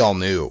mean, we all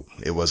knew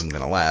it wasn't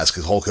going to last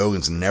because Hulk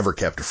Hogan's never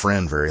kept a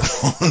friend very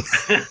long.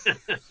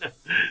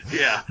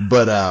 Yeah.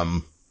 But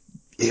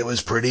it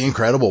was pretty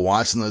incredible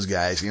watching those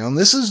guys. You know,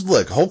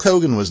 and Hulk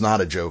Hogan was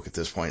not a joke at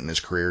this point in his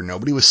career.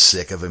 Nobody was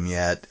sick of him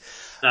yet.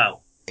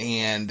 No.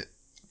 And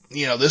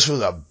you know, this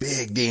was a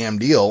big damn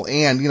deal.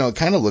 And, you know, it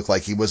kind of looked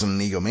like he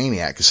wasn't an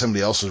egomaniac because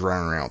somebody else was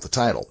running around with the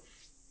title.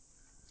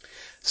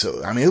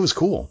 So, I mean, it was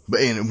cool.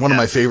 And one of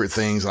my favorite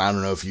things, and I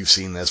don't know if you've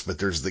seen this, but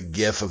there's the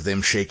gif of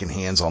them shaking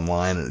hands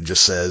online, and it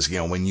just says, you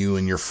know, when you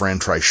and your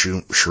friend try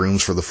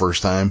shrooms for the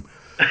first time.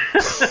 I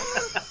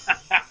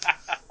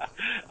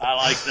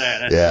like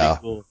that. That's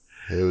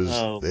pretty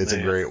cool. It's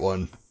a great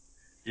one.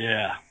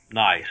 Yeah.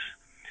 Nice.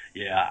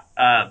 Yeah.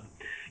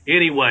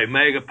 Anyway,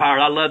 Mega Power,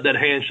 I love that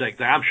handshake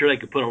thing. I'm sure they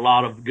could put a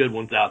lot of good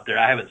ones out there.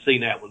 I haven't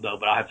seen that one, though,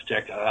 but I have to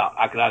check that out.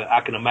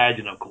 I can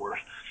imagine, of course.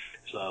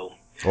 So.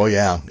 Oh,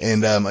 yeah.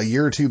 And a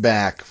year or two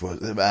back,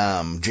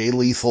 Jay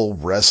Lethal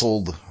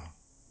wrestled,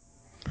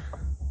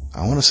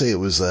 I want to say it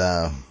was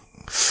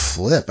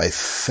Flip, I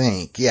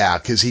think. Yeah,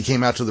 because he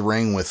came out to the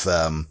ring with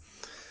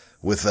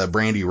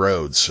Brandy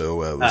Rhodes.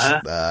 So it was,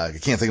 I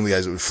can't think of the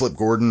guys. It was Flip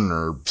Gordon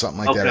or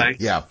something like that.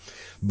 Yeah.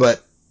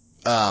 But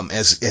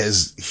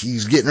as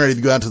he's getting ready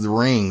to go out to the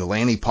ring,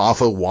 Lanny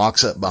Poffo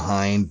walks up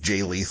behind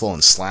Jay Lethal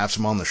and slaps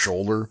him on the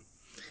shoulder.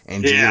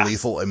 and Jay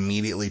Lethal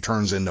immediately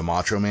turns into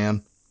Macho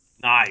Man.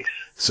 Nice.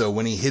 So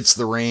when he hits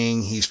the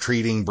ring, he's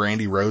treating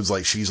Brandy Rhodes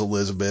like she's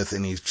Elizabeth,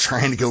 and he's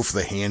trying to go for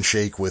the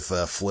handshake with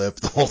Flip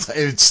the whole time.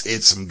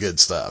 It's some good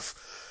stuff.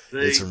 See,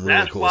 it's some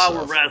really cool stuff.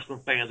 That's why we're wrestling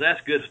fans.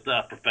 That's good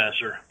stuff,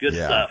 Professor. Good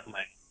stuff,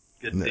 man.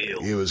 Good deal.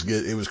 It was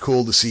good. It was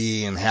cool to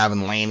see, and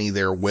having Lanny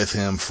there with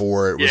him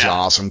for it was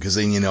awesome, because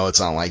then, it's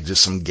not like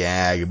just some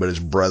gag, but his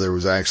brother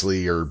was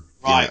actually,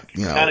 right.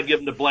 Kind of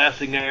giving the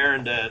blessing there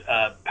and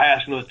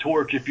passing the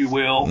torch, if you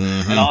will,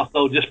 mm-hmm. and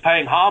also just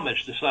paying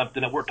homage to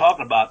something that we're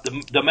talking about,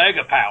 the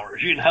mega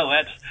powers.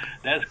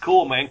 That's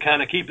cool, man.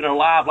 Kind of keeping it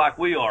alive like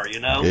we are,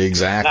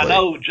 Exactly. And I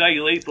know Jay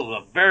Lethal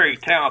is a very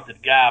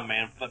talented guy,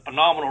 man.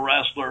 Phenomenal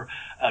wrestler,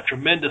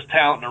 tremendous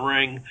talent in the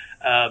ring.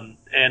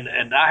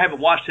 And I haven't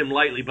watched him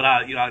lately, but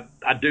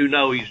I do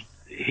know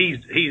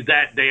he's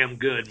that damn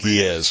good, man.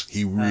 He is.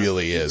 He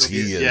really is.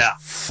 He is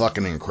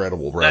fucking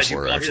incredible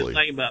wrestler, actually. His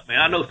name up, man.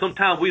 I know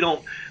sometimes we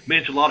don't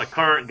mention a lot of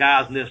current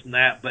guys and this and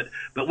that, but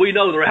we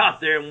know they're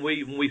out there, and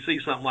when we see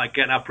something like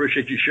that, and I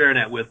appreciate you sharing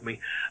that with me.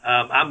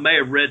 I may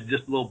have read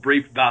just a little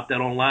brief about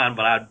that online,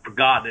 but I'd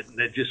forgotten it, and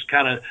it just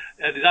I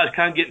was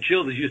kind of getting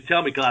chills as you was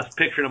telling me, because I was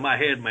picturing in my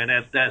head, man,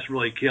 that's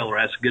really killer.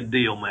 That's a good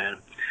deal, man.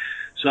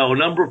 So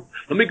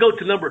let me go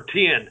to number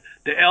 10,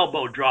 the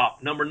elbow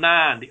drop. Number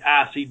 9, the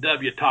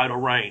ICW title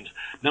reigns.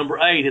 Number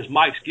 8, his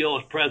mic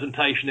skills,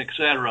 presentation,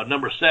 etc.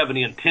 Number 7,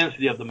 the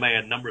intensity of the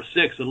man. Number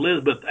 6,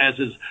 Elizabeth as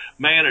his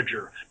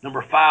manager.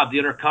 Number 5, the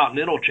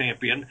Intercontinental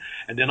Champion.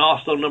 And then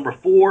also number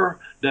 4,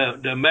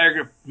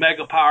 the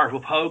mega powers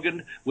with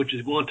Hogan, which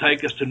is going to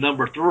take us to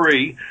number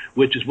 3,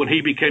 which is when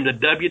he became the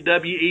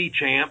WWE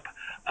champ.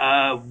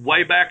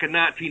 Way back in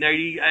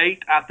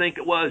 1988, I think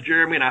it was,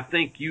 Jeremy, and I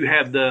think you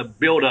have the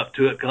build up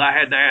to it, because I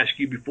had to ask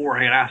you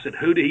beforehand. I said,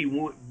 who did he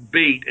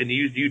beat? And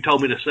you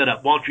told me to set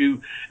up. Why don't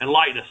you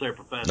enlighten us there,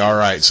 Professor? All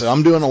right, so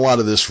I'm doing a lot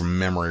of this from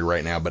memory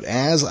right now, but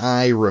as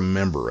I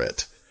remember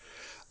it,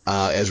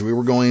 as we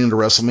were going into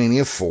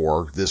WrestleMania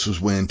 4, this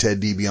was when Ted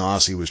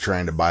DiBiase was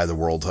trying to buy the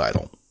world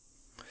title,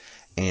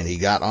 and he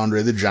got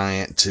Andre the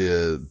Giant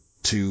to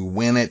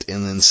win it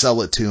and then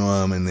sell it to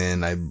him, and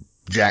then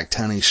Jack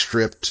Tunney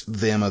stripped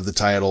them of the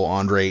title,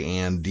 Andre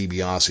and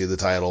DiBiase of the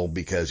title,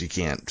 because you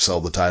can't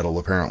sell the title,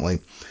 apparently.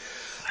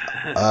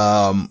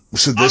 So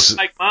this I'll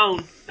make my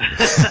own.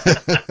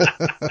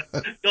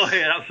 Go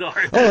ahead, I'm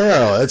sorry. Oh,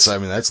 no,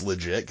 that's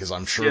legit, because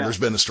I'm sure there's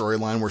been a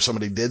storyline where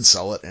somebody did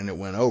sell it and it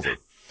went over.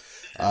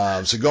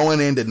 So going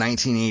into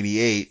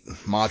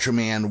 1988, Macho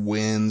Man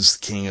wins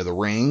King of the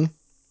Ring.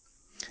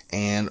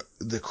 And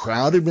the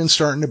crowd had been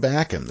starting to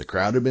back him. The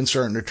crowd had been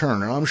starting to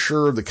turn. And I'm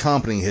sure the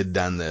company had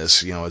done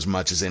this, as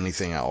much as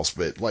anything else.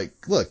 But,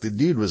 look, the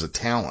dude was a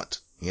talent,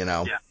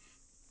 Yeah.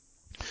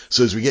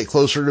 So as we get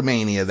closer to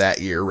Mania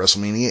that year,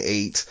 WrestleMania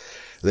 8,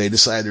 they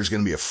decide there's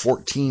going to be a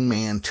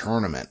 14-man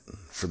tournament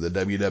for the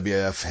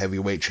WWF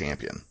Heavyweight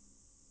Champion.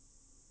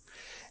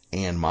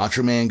 And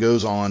Macho Man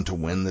goes on to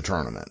win the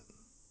tournament.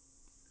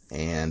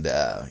 And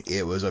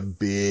it was a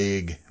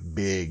big,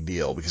 big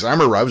deal, because I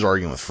remember I was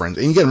arguing with friends,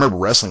 and you got to remember,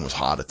 wrestling was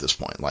hot at this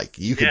point. Like,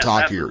 you could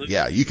talk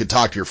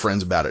to your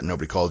friends about it, and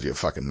nobody called you a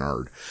fucking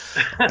nerd.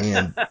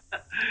 And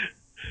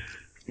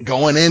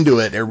going into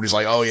it, everybody's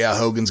like, "Oh yeah,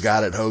 Hogan's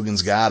got it.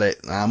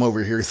 And I'm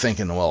over here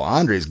thinking, well,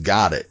 Andre's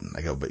got it. And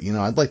I go, but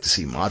I'd like to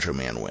see Macho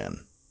Man win.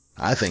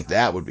 I think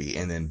that would be,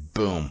 and then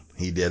boom,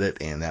 he did it,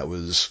 and that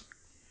was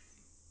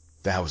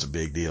a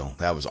big deal.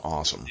 That was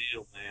awesome. Good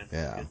deal, man.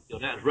 Yeah.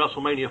 That was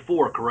WrestleMania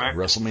 4, correct?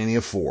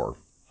 WrestleMania 4.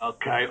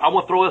 Okay. I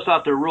want to throw this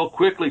out there real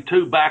quickly,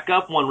 too. Back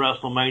up one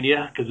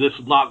WrestleMania, because this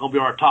is not going to be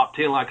our top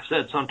 10. Like I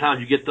said, sometimes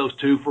you get those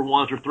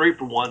 2-for-1s or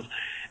 3-for-1s.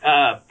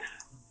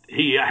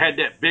 He had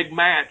that big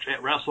match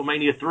at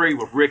WrestleMania 3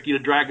 with Ricky the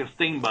Dragon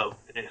Steamboat.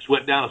 And it's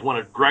went down as one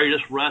of the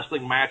greatest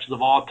wrestling matches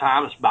of all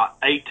time. It's about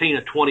 18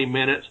 to 20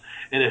 minutes,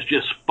 and it's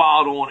just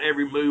spot on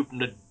every move from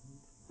the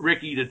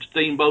Ricky the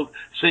Steamboat,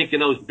 sinking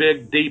those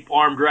big, deep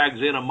arm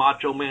drags in, a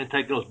Macho Man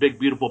taking those big,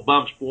 beautiful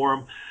bumps for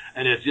him.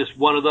 And it's just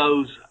one of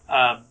those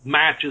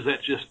matches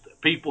that just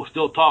people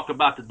still talk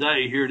about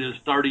today. Here it is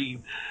 30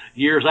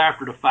 years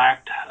after the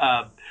fact,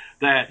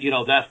 that,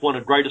 that's one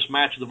of the greatest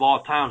matches of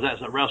all time.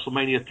 That's at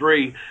WrestleMania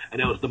 3, and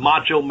it was the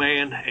Macho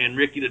Man and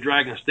Ricky the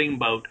Dragon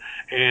Steamboat.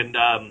 And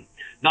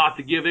not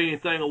to give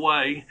anything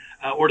away,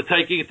 or to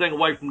take anything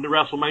away from the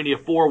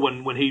WrestleMania 4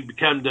 when he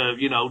became the,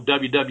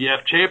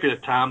 WWF champion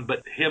at the time,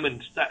 but him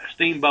and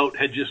Steamboat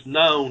had just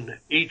known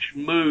each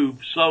move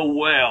so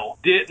well.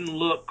 Didn't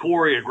look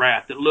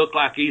choreographed. It looked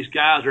like these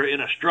guys are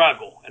in a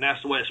struggle, and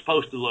that's the way it's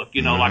supposed to look,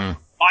 like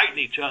fighting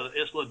each other.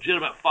 It's a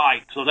legitimate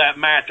fight. So that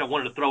match, I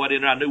wanted to throw it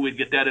in there. I knew we'd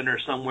get that in there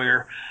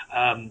somewhere.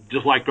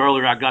 Just like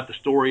earlier, I got the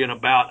story in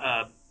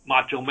about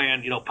Macho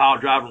Man, pile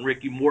driving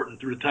Ricky Morton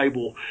through the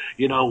table,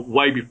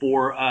 way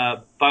before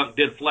Funk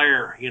did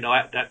Flair.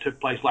 That took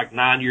place like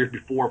 9 years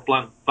before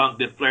Funk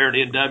did Flair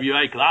in the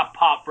NWA, because I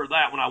popped for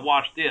that when I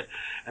watched it.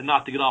 And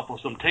not to get off on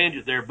some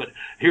tangent there, but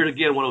here's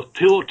again one of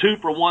those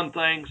 2-for-1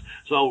 things.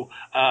 So,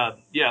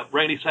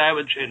 Randy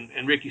Savage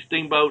and Ricky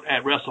Steamboat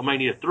at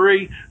WrestleMania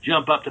 3.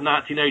 Jump up to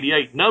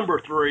 1988.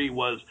 Number 3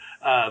 was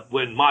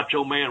when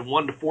Macho Man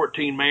won the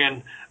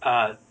 14-man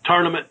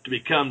tournament to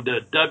become the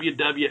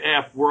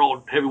WWF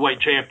World Heavyweight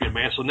Champion,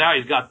 man. So now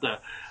he's got the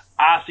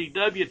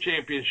ICW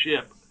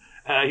Championship.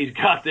 He's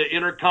got the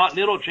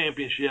Intercontinental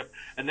Championship,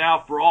 and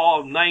now for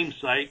all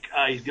namesake,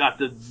 he's got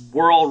the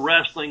World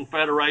Wrestling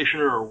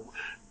Federation, or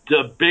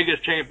the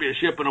biggest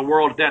championship in the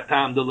world at that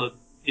time.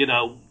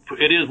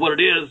 It is what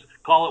it is.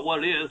 Call it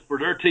what it is for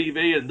their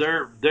TV and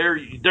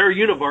their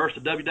universe,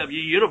 the WWE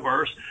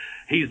universe.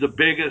 He's the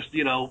biggest,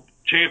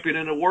 champion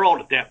in the world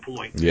at that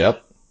point.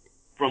 Yep.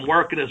 From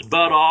working his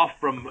butt off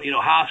from,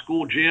 high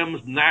school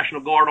gyms, National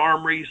Guard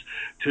armories,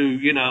 to,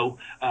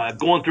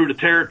 going through the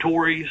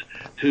territories,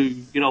 to,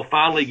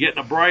 finally getting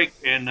a break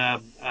and,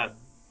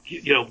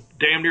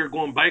 damn near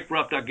going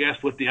bankrupt, I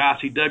guess, with the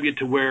ICW,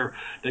 to where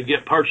they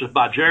get purchased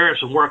by Jarrett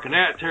and working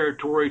that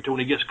territory, to when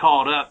he gets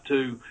called up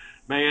to,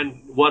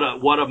 man, what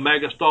a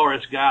megastar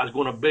this guy is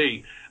going to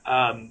be,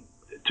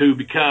 to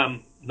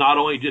become not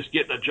only just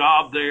getting a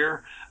job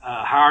there,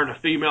 hiring a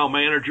female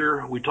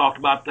manager. We talked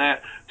about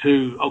that.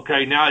 To,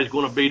 okay, now he's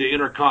going to be the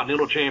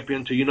Intercontinental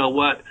Champion. To, you know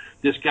what?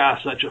 This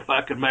guy's such a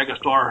fucking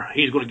megastar.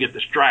 He's going to get the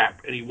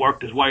strap. And he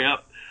worked his way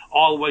up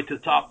all the way to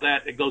the top of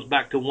that. It goes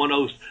back to one of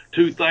those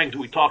two things that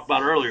we talked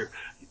about earlier.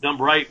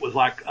 Number 8 was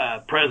like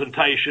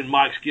presentation,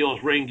 mic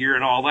skills, ring gear,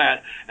 and all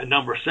that. And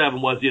number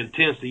 7 was the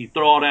intensity. You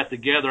throw all that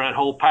together, that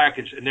whole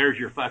package, and there's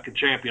your fucking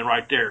champion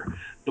right there,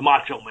 the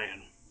Macho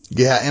Man.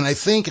 Yeah, and I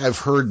think I've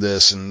heard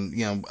this,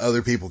 and,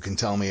 other people can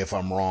tell me if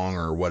I'm wrong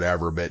or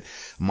whatever, but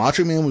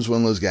Macho Man was one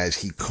of those guys,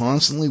 he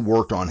constantly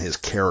worked on his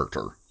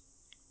character.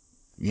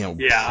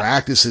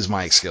 Practice his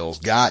mic skills.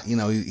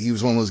 He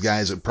was one of those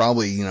guys that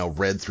probably,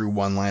 read through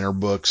one-liner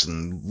books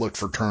and looked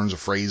for turns of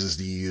phrases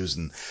to use.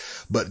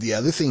 But the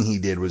other thing he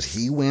did was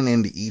he went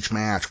into each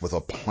match with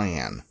a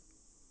plan.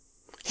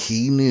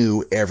 He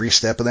knew every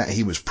step of that.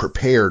 He was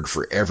prepared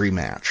for every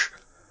match.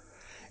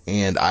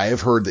 And I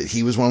have heard that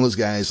he was one of those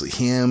guys,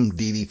 him,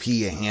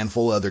 DDP, a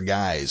handful of other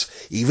guys,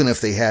 even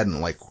if they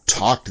hadn't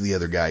talked to the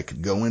other guy,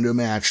 could go into a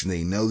match and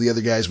they know the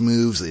other guy's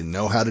moves, they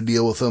know how to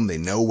deal with them, they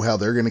know how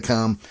they're going to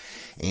come.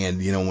 And,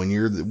 when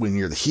you're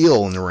the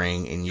heel in the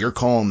ring and you're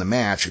calling the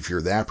match, if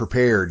you're that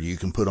prepared, you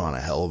can put on a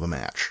hell of a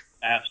match.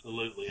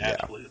 Absolutely.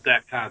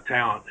 That kind of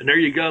talent. And there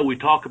you go. We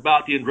talk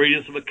about the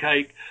ingredients of a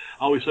cake.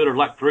 I always said there's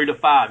like 3 to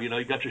 5. You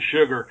got your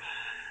sugar,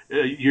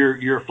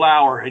 your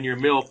flour and your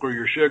milk, or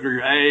your sugar,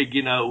 your egg,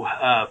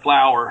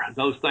 flour,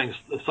 those things.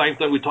 The same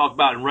thing we talk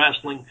about in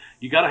wrestling.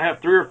 You got to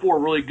have 3 or 4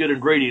 really good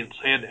ingredients,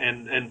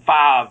 and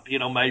 5,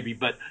 maybe.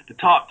 But the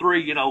top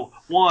 3,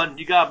 1,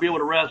 you got to be able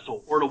to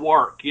wrestle or to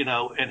work,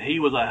 and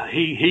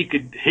he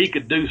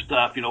could do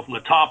stuff, from the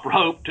top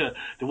rope to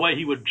the way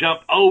he would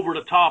jump over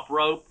the top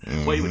rope,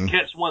 the way he would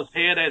catch someone's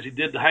head as he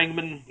did the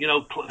hangman,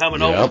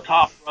 coming over the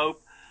top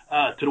rope.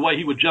 To the way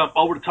he would jump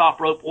over the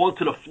top rope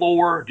onto the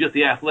floor, just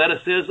the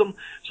athleticism.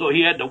 So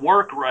he had the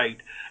work rate,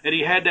 and he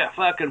had that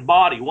fucking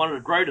body, one of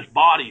the greatest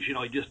bodies. He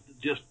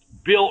just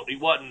built. He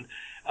wasn't.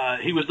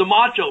 He was the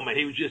Macho Man.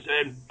 He was just.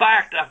 In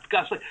fact, I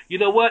forgot to say. You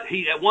know what?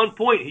 He at one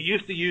point he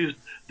used to use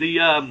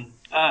the.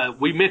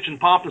 We mentioned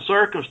Pomp and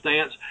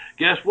Circumstance.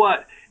 Guess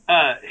what?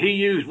 He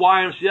used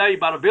YMCA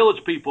by the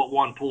Village People at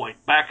one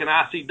point back in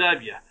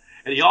ICW,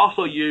 and he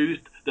also used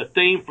the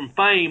theme from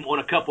Fame on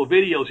a couple of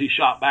videos he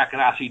shot back in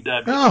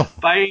ICW. Oh.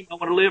 Fame, I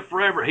Want to Live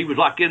Forever. He was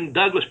like in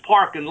Douglas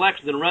Park in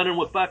Lexington running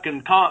with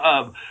fucking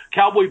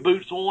cowboy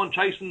boots on,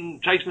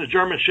 chasing a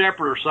German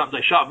Shepherd or something.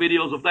 They shot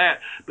videos of that.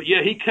 But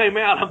yeah, he came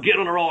out. I'm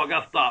getting on the roll. I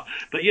got to stop.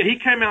 But yeah, he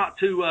came out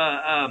to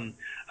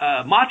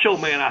Macho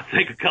Man, I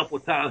think, a couple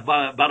of times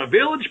by the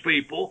Village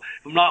People,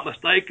 if I'm not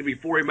mistaken,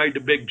 before he made the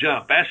big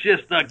jump. That's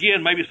just,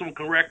 again, maybe someone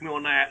can correct me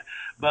on that.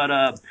 But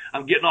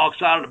I'm getting all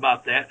excited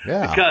about that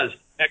because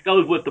that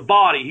goes with the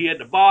body. He had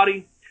the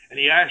body, and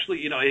he actually,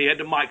 he had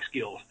the mic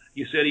skills.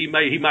 You said he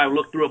might have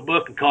looked through a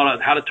book and caught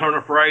out how to turn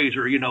a phrase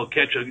or,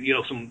 catch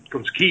some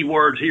key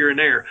words here and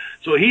there.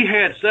 So he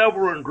had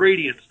several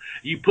ingredients.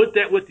 You put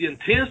that with the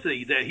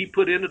intensity that he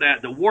put into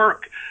that, the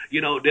work,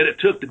 that it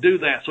took to do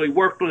that. So he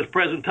worked on his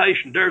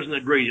presentation. There's an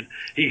ingredient.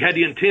 He had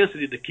the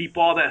intensity to keep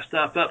all that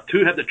stuff up,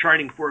 to have the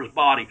training for his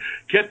body,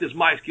 kept his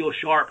mic skills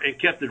sharp,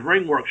 and kept his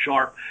ring work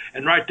sharp.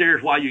 And right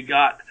there's why you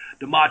got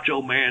the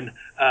Macho Man,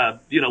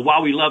 why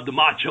we love the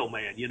Macho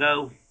Man,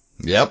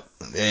 Yep.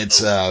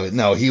 It's,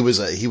 no, he was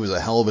a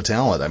hell of a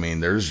talent. I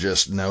mean, there's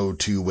just no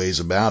two ways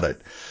about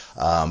it.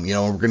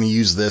 We're going to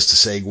use this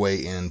to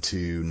segue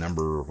into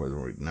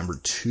number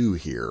 2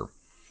 here.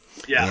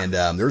 Yeah. And,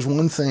 there's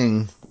one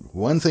thing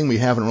we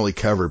haven't really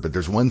covered, but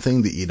there's one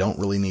thing that you don't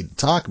really need to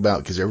talk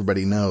about because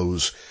everybody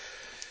knows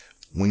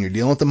when you're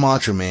dealing with the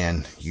Macho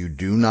Man, you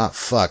do not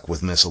fuck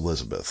with Miss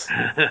Elizabeth.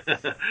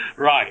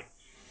 Right.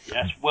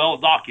 That's well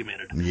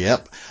documented.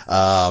 Yep.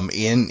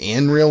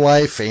 In real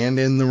life and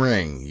in the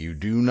ring, you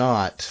do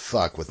not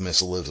fuck with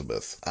Miss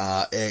Elizabeth.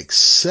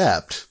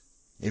 Except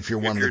if you're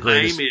one of the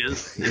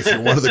greatest. If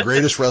you're one of the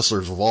greatest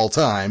wrestlers of all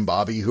time,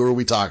 Bobby, who are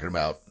we talking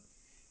about?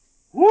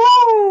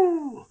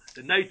 Woo!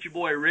 The Nature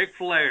Boy, Ric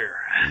Flair.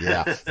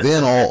 Yeah.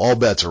 Then all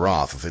bets are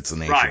off if it's the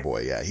Nature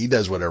Boy. Yeah. He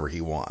does whatever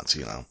he wants,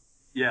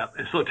 Yeah.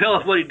 And so tell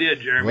us what he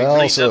did, Jeremy. Well,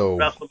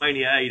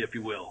 WrestleMania 8, if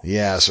you will.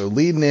 Yeah. So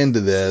leading into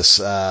this,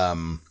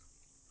 let's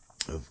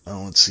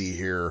see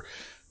here.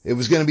 It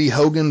was going to be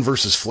Hogan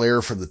versus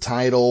Flair for the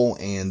title,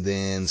 and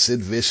then Sid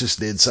Vicious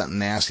did something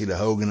nasty to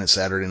Hogan at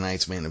Saturday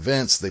night's main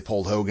events. They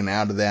pulled Hogan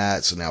out of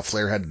that, so now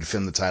Flair had to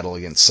defend the title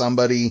against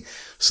somebody,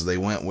 so they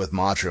went with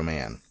Macho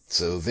Man.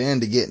 So then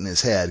to get in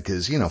his head,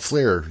 because,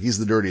 Flair, he's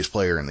the dirtiest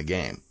player in the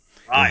game.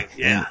 Right,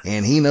 yeah.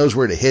 And he knows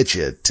where to hit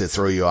you to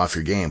throw you off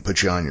your game,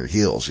 put you on your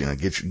heels,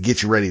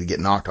 get you ready to get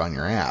knocked on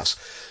your ass.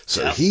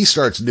 So he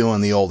starts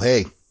doing the old,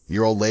 hey,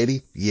 your old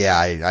lady? Yeah,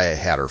 I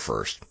had her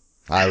first.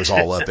 I was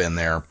all up in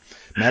there.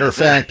 Matter of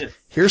fact,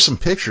 here's some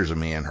pictures of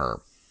me and her.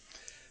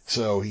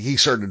 So he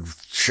started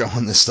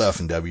showing this stuff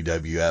in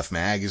WWF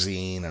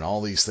magazine and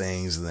all these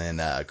things. And then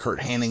Kurt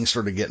Hennig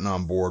started getting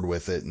on board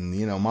with it. And,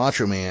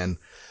 Macho Man,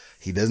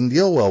 he doesn't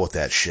deal well with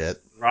that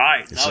shit.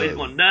 Right. No, he's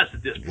going nuts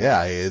at this point.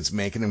 Yeah, it's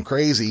making him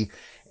crazy.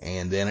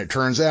 And then it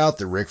turns out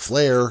that Ric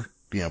Flair,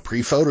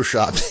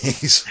 pre-Photoshop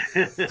days,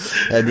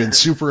 had been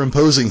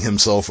superimposing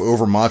himself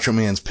over Macho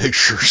Man's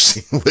pictures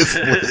with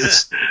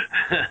Liz.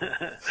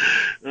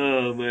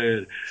 Oh,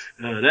 man.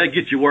 That'd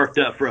get you worked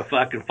up for a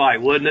fucking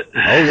fight, wouldn't it? Oh,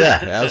 yeah,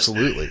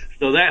 absolutely.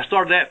 So that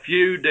started that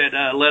feud that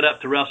led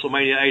up to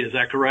WrestleMania 8, is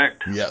that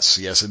correct? Yes,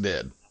 it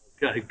did.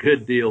 Okay,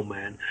 good deal,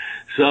 man.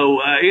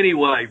 So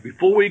anyway,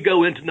 before we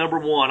go into number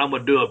one, I'm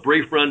going to do a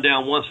brief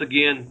rundown once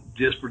again,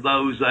 just for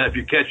those, if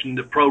you're catching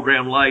the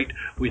program late.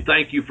 We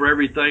thank you for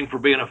everything, for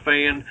being a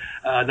fan.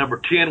 Number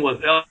 10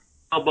 was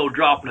Elbow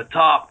Drop in the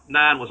Top.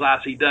 9 was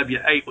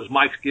ICW. 8 was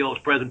Mike Skill's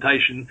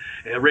presentation,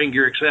 ring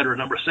gear, etc.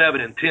 Number 7,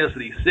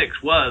 Intensity.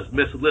 6 was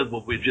Miss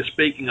Elizabeth we were just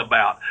speaking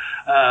about,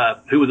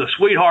 who was a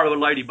sweetheart of a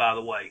lady, by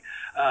the way.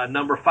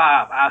 Number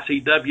 5,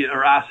 ICW,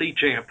 or IC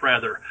champ,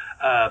 rather.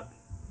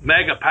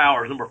 Mega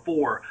Powers, number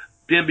 4.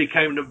 Then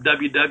became the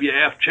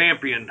WWF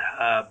champion.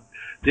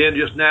 Then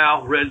just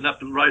now, reading up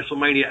to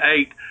WrestleMania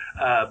 8,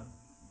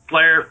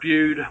 Flair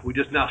feud. We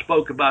just now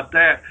spoke about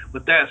that.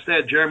 With that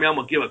said, Jeremy, I'm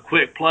going to give a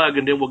quick plug,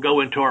 and then we'll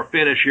go into our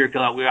finish here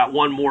because we got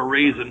one more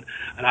reason,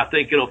 and I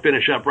think it'll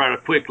finish up rather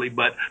quickly.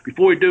 But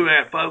before we do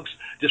that, folks,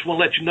 just want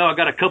to let you know I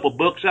got a couple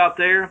books out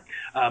there.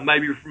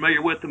 Maybe you're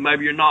familiar with them,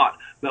 maybe you're not.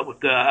 But with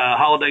the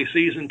holiday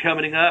season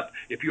coming up,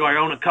 if you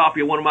own a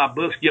copy of one of my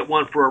books, get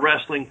one for a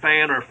wrestling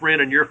fan or a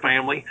friend in your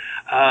family.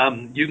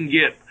 You can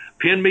get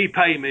Pin Me,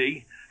 Pay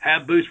Me,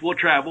 Have Boots Will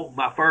Travel,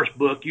 my first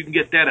book. You can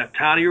get that at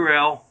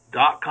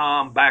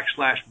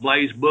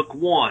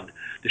tinyurl.com/BlazeBook1.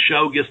 The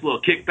show gets a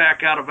little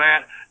kickback out of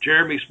that.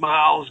 Jeremy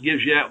smiles,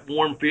 gives you that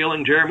warm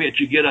feeling, Jeremy, that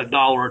you get $1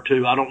 or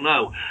 $2, I don't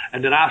know.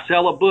 And then I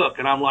sell a book,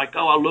 and I'm like,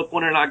 I look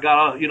one and I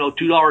got a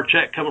 $2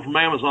 check coming from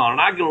Amazon,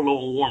 and I get a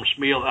little warm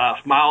smile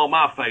on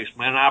my face,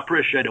 man, and I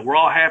appreciate it. We're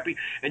all happy,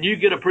 and you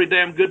get a pretty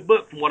damn good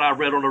book from what I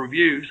read on the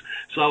reviews.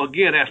 So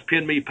again, that's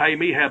Pin Me, Pay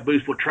Me, Have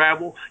Boots Will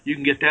Travel. You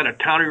can get that at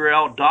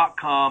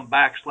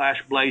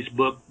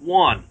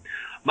tinyurl.com/BlazeBook1.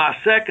 My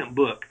second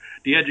book,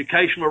 The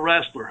Educational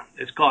Wrestler.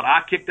 It's called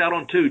I Kicked Out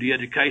on 2, The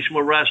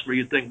Educational Wrestler.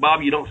 You'd think,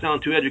 Bob, you don't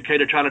sound too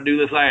educated trying to do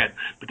this ad,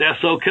 but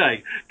that's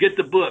okay. Get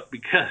the book,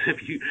 because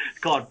it's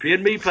called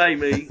Pin Me, Pay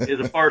Me is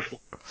the first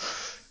one.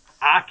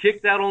 I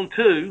Kicked Out on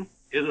 2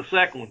 is the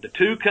second one. The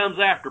 2 comes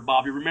after,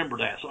 Bobby. Remember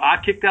that. So I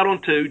Kicked Out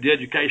on 2, The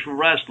Educational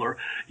Wrestler.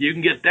 You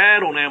can get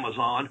that on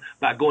Amazon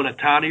by going to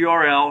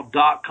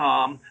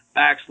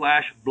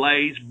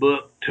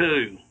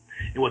tinyurl.com/BlazeBook2.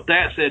 And with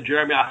that said,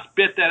 Jeremy, I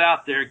spit that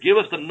out there. Give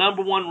us the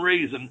number one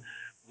reason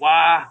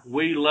why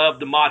we love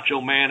the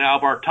Macho Man out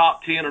of our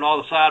top 10 and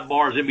all the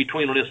sidebars in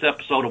between on this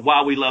episode of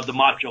why we love the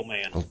Macho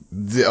Man.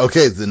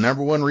 Okay, the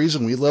number one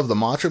reason we love the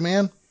Macho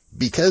Man?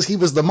 Because he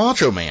was the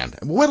Macho Man.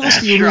 What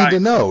else do you need to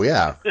know?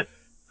 Yeah.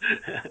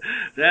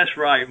 That's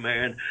right,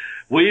 man.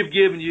 We've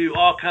given you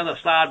all kinds of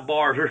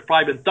sidebars. There's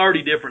probably been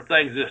 30 different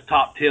things in this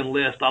top 10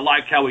 list. I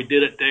like how we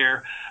did it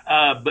there.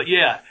 But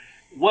yeah,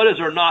 what is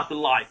there not to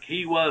like?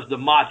 He was the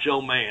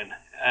Macho Man.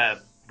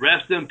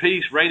 Rest in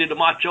peace, rated the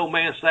Macho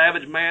Man,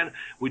 Savage Man.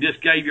 We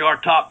just gave you our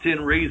top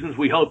 10 reasons.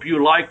 We hope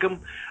you like them.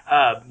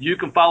 You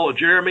can follow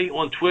Jeremy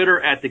on Twitter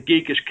at The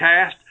Geekish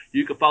Cast.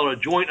 You can follow a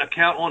joint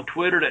account on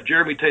Twitter that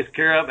Jeremy takes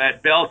care of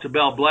at Bell to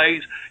Bell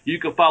Blaze. You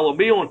can follow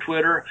me on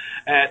Twitter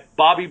at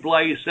Bobby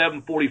Blaze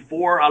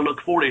 744. I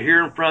look forward to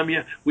hearing from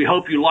you. We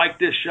hope you like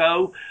this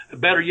show.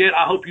 Better yet,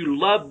 I hope you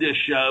love this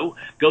show.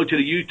 Go to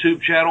the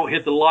YouTube channel,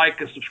 hit the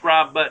like and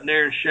subscribe button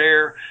there, and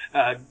share.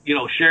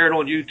 Share it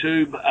on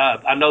YouTube.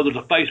 I know there's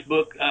a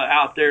Facebook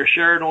out there.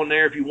 Share it on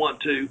there if you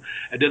want to.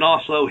 And then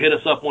also hit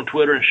us up on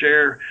Twitter and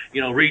share,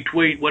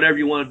 retweet, whatever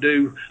you want to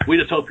do. We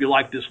just hope you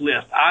like this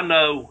list. I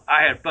know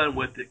I had fun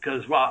with it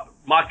because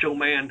Macho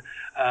Man,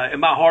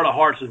 in my heart of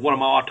hearts, is one of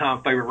my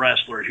all-time favorite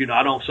wrestlers.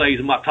 I don't say he's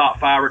in my top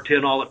 5 or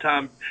 10 all the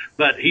time,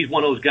 but he's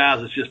one of those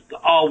guys that's just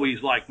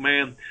always like,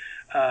 man,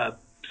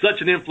 such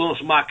an influence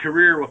on my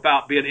career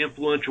without being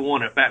influential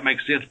on it, if that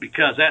makes sense,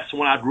 because that's the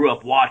one I grew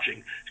up watching.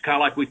 It's kind of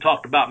like we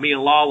talked about me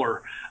and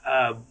Lawler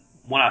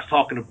when I was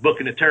talking to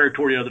Booking the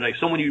Territory the other day.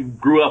 Someone you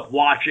grew up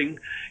watching,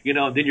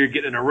 and then you're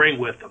getting in a ring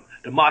with them.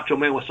 The Macho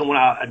Man was someone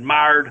I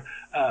admired,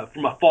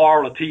 from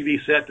afar on a TV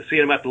set to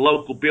seeing him at the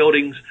local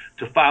buildings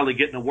to finally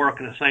getting to work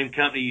in the same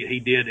company he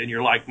did. And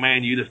you're like,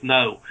 man, you just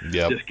know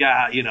this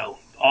guy, you know,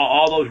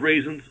 all those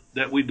reasons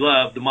that we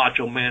love the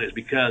Macho Man is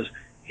because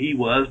he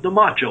was the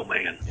Macho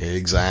Man.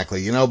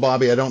 Exactly. You know,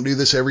 Bobby, I don't do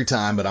this every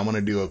time, but I want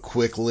to do a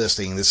quick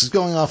listing. This is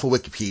going off of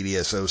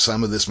Wikipedia, so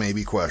some of this may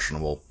be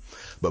questionable.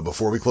 But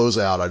before we close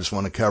out, I just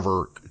want to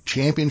cover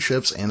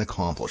championships and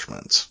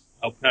accomplishments.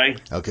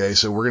 Okay,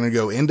 so we're going to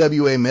go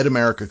NWA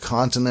Mid-America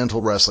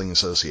Continental Wrestling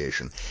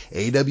Association,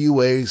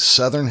 AWA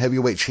Southern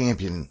Heavyweight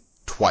Champion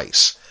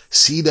twice,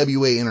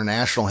 CWA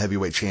International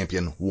Heavyweight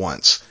Champion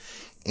once,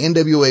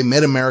 NWA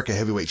Mid-America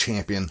Heavyweight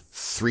Champion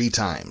 3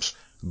 times,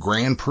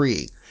 Grand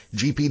Prix,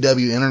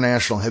 GPW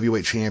International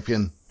Heavyweight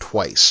Champion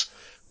twice,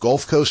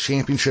 Gulf Coast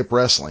Championship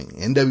Wrestling,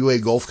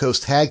 NWA Gulf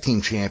Coast Tag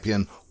Team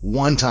Champion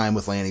 1 time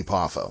with Lanny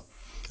Poffo,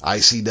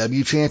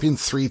 ICW Champion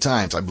 3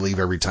 times. I believe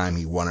every time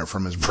he won it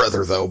from his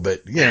brother, though,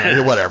 but, you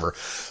know, whatever.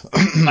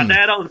 My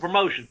dad owns the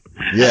promotion.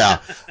 Yeah.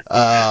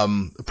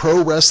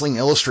 Pro Wrestling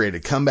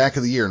Illustrated, Comeback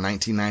of the Year,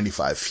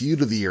 1995.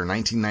 Feud of the Year,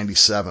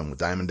 1997 with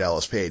Diamond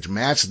Dallas Page.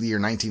 Match of the Year,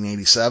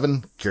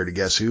 1987. Care to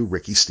guess who?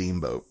 Ricky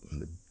Steamboat.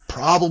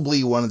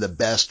 Probably one of the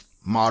best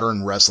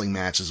modern wrestling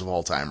matches of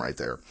all time right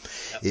there.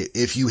 Yep.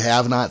 If you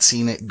have not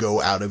seen it,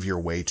 go out of your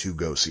way to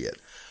go see it.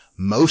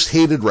 Most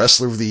Hated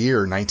Wrestler of the Year,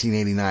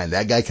 1989.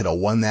 That guy could have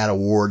won that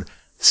award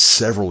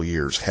several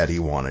years had he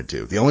wanted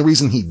to. The only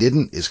reason he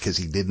didn't is because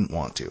he didn't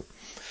want to.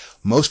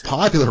 Most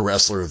Popular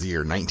Wrestler of the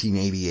Year,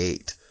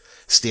 1988.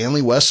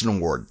 Stanley Weston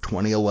Award,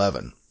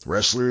 2011.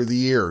 Wrestler of the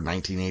Year,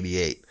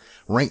 1988.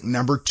 Ranked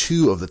number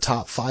 2 of the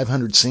top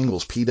 500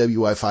 singles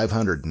PWI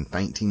 500 in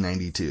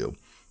 1992.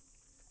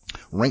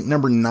 Ranked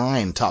number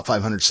 9 top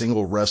 500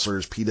 single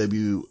wrestlers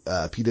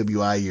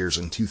PWI years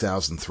in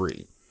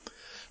 2003.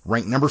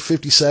 Ranked number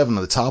 57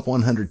 of the top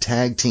 100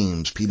 tag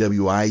teams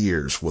PWI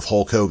years with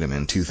Hulk Hogan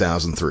in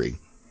 2003.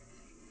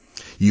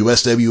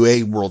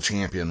 USWA World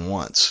Champion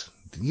once.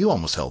 You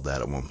almost held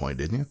that at one point,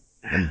 didn't you?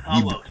 And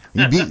almost.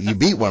 you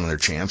beat one of their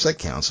champs. That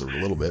counts a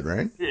little bit,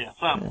 right? Yeah,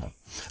 something.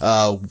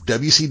 Yeah.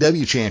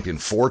 WCW Champion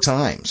 4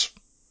 times.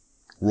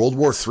 World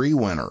War III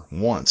winner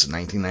once in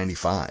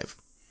 1995.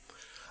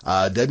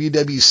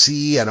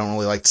 WWC, I don't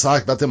really like to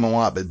talk about them a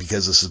lot, but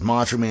because this is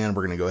Macho Man,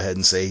 we're going to go ahead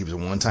and say he was a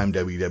 1-time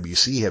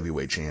WWC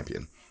heavyweight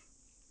champion.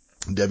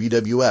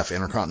 WWF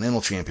Intercontinental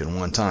Champion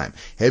 1 time.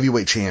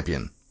 Heavyweight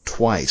Champion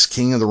twice.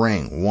 King of the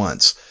Ring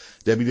once.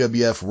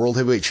 WWF World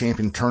Heavyweight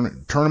Champion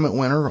tournament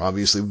winner,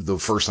 obviously the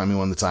first time he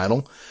won the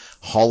title.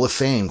 Hall of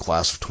Fame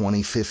class of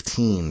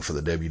 2015 for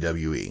the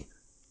WWE.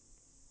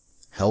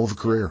 Hell of a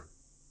career.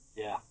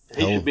 Yeah.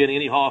 He should be in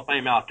any Hall of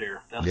Fame out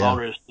there. That's all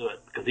there is to it,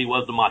 because he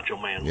was the Macho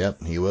Man.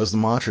 Yep, he was the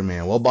Macho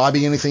Man. Well,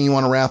 Bobby, anything you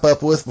want to wrap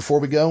up with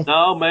before we go?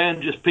 No,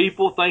 man, just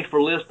people, thanks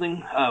for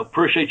listening.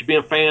 Appreciate you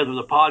being fans of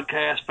the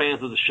podcast,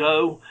 fans of the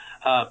show.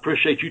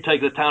 Appreciate you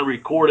taking the time to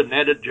record it and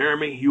edit,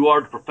 Jeremy. You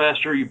are the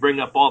professor. You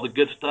bring up all the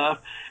good stuff.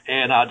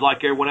 And I'd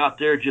like everyone out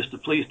there just to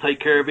please take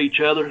care of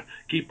each other.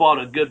 Keep all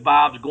the good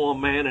vibes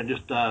going, man, and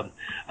just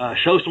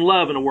show some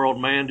love in the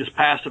world, man. Just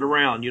pass it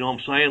around. You know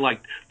what I'm saying?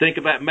 Like, think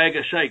of that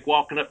mega shake,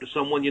 walking up to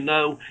someone you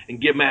know and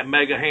give them that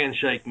mega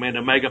handshake, man,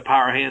 the mega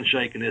power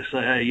handshake, and just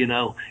say, hey, you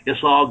know,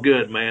 it's all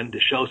good, man.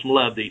 Just show some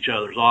love to each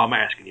other is all I'm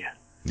asking you.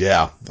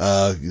 Yeah.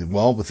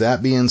 Well, with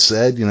that being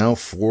said, you know,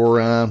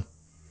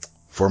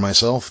 for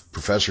myself,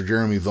 Professor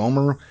Jeremy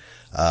Vilmer,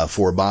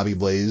 for Bobby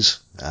Blaze,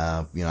 you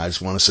know, I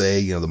just want to say,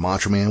 you know, the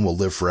Macho Man will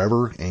live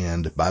forever,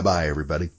 and bye-bye, everybody.